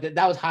time, but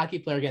that was hockey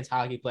player against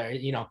hockey player.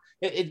 You know,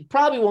 it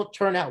probably won't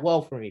turn out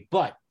well for me,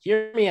 but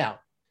hear me out.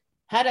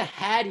 Had a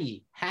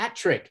hat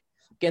trick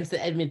against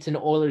the Edmonton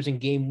Oilers in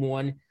game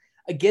 1.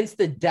 Against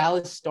the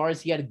Dallas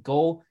Stars, he had a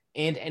goal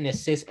and an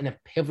assist in a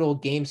pivotal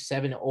game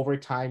 7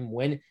 overtime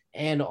win,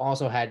 and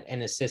also had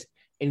an assist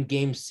in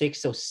game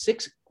 6. So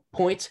 6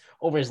 points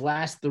over his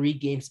last 3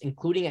 games,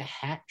 including a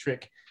hat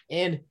trick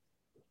and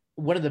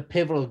one of the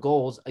pivotal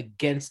goals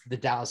against the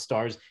Dallas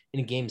Stars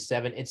in game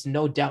 7. It's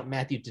no doubt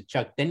Matthew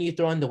Tkachuk. Then you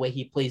throw in the way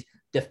he plays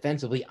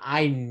defensively.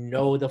 I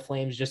know the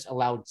Flames just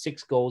allowed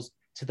 6 goals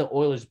to the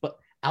Oilers, but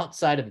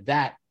outside of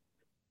that,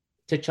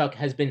 Tkachuk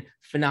has been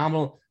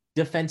phenomenal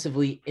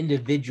defensively,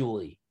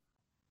 individually.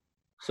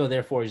 So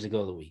therefore, he's the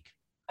goal of the week.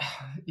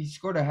 He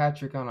scored a hat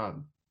trick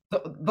on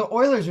the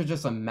Oilers are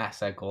just a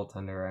mess at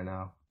goaltender right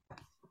now.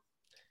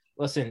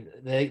 Listen,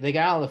 they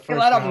got out of the first. They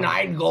let up round.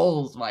 9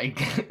 goals,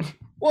 Mike.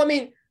 Well, I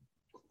mean,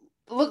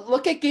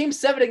 look at game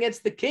 7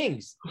 against the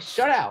Kings.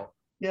 Shutout.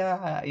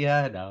 Yeah,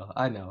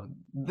 I know.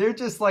 They're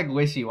just like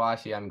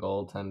wishy-washy on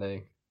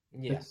goaltending.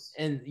 Yes.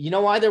 And you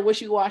know why they're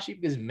wishy-washy?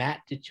 Because Matt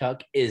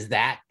Tkachuk is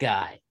that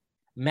guy.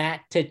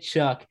 Matt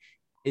Tkachuk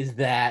is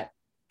that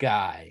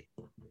guy.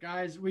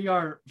 Guys, we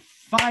are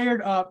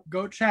fired up.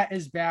 Goat Chat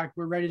is back.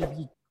 We're ready to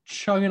be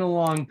chugging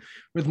along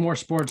with more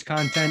sports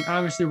content.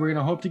 Obviously, we're going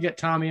to hope to get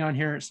Tommy on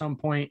here at some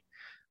point.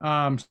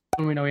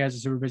 We know he has a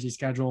super busy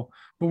schedule,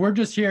 but we're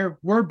just here.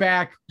 We're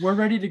back. We're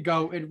ready to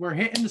go. And we're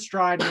hitting the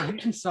stride. We're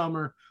hitting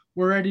summer.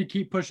 We're ready to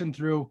keep pushing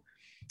through.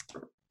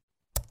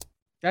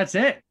 That's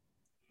it.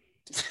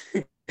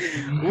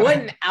 What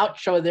an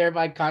outro there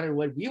by Connor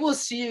Wood. We will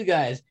see you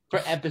guys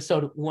for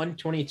episode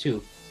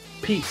 122.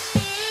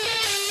 Peace.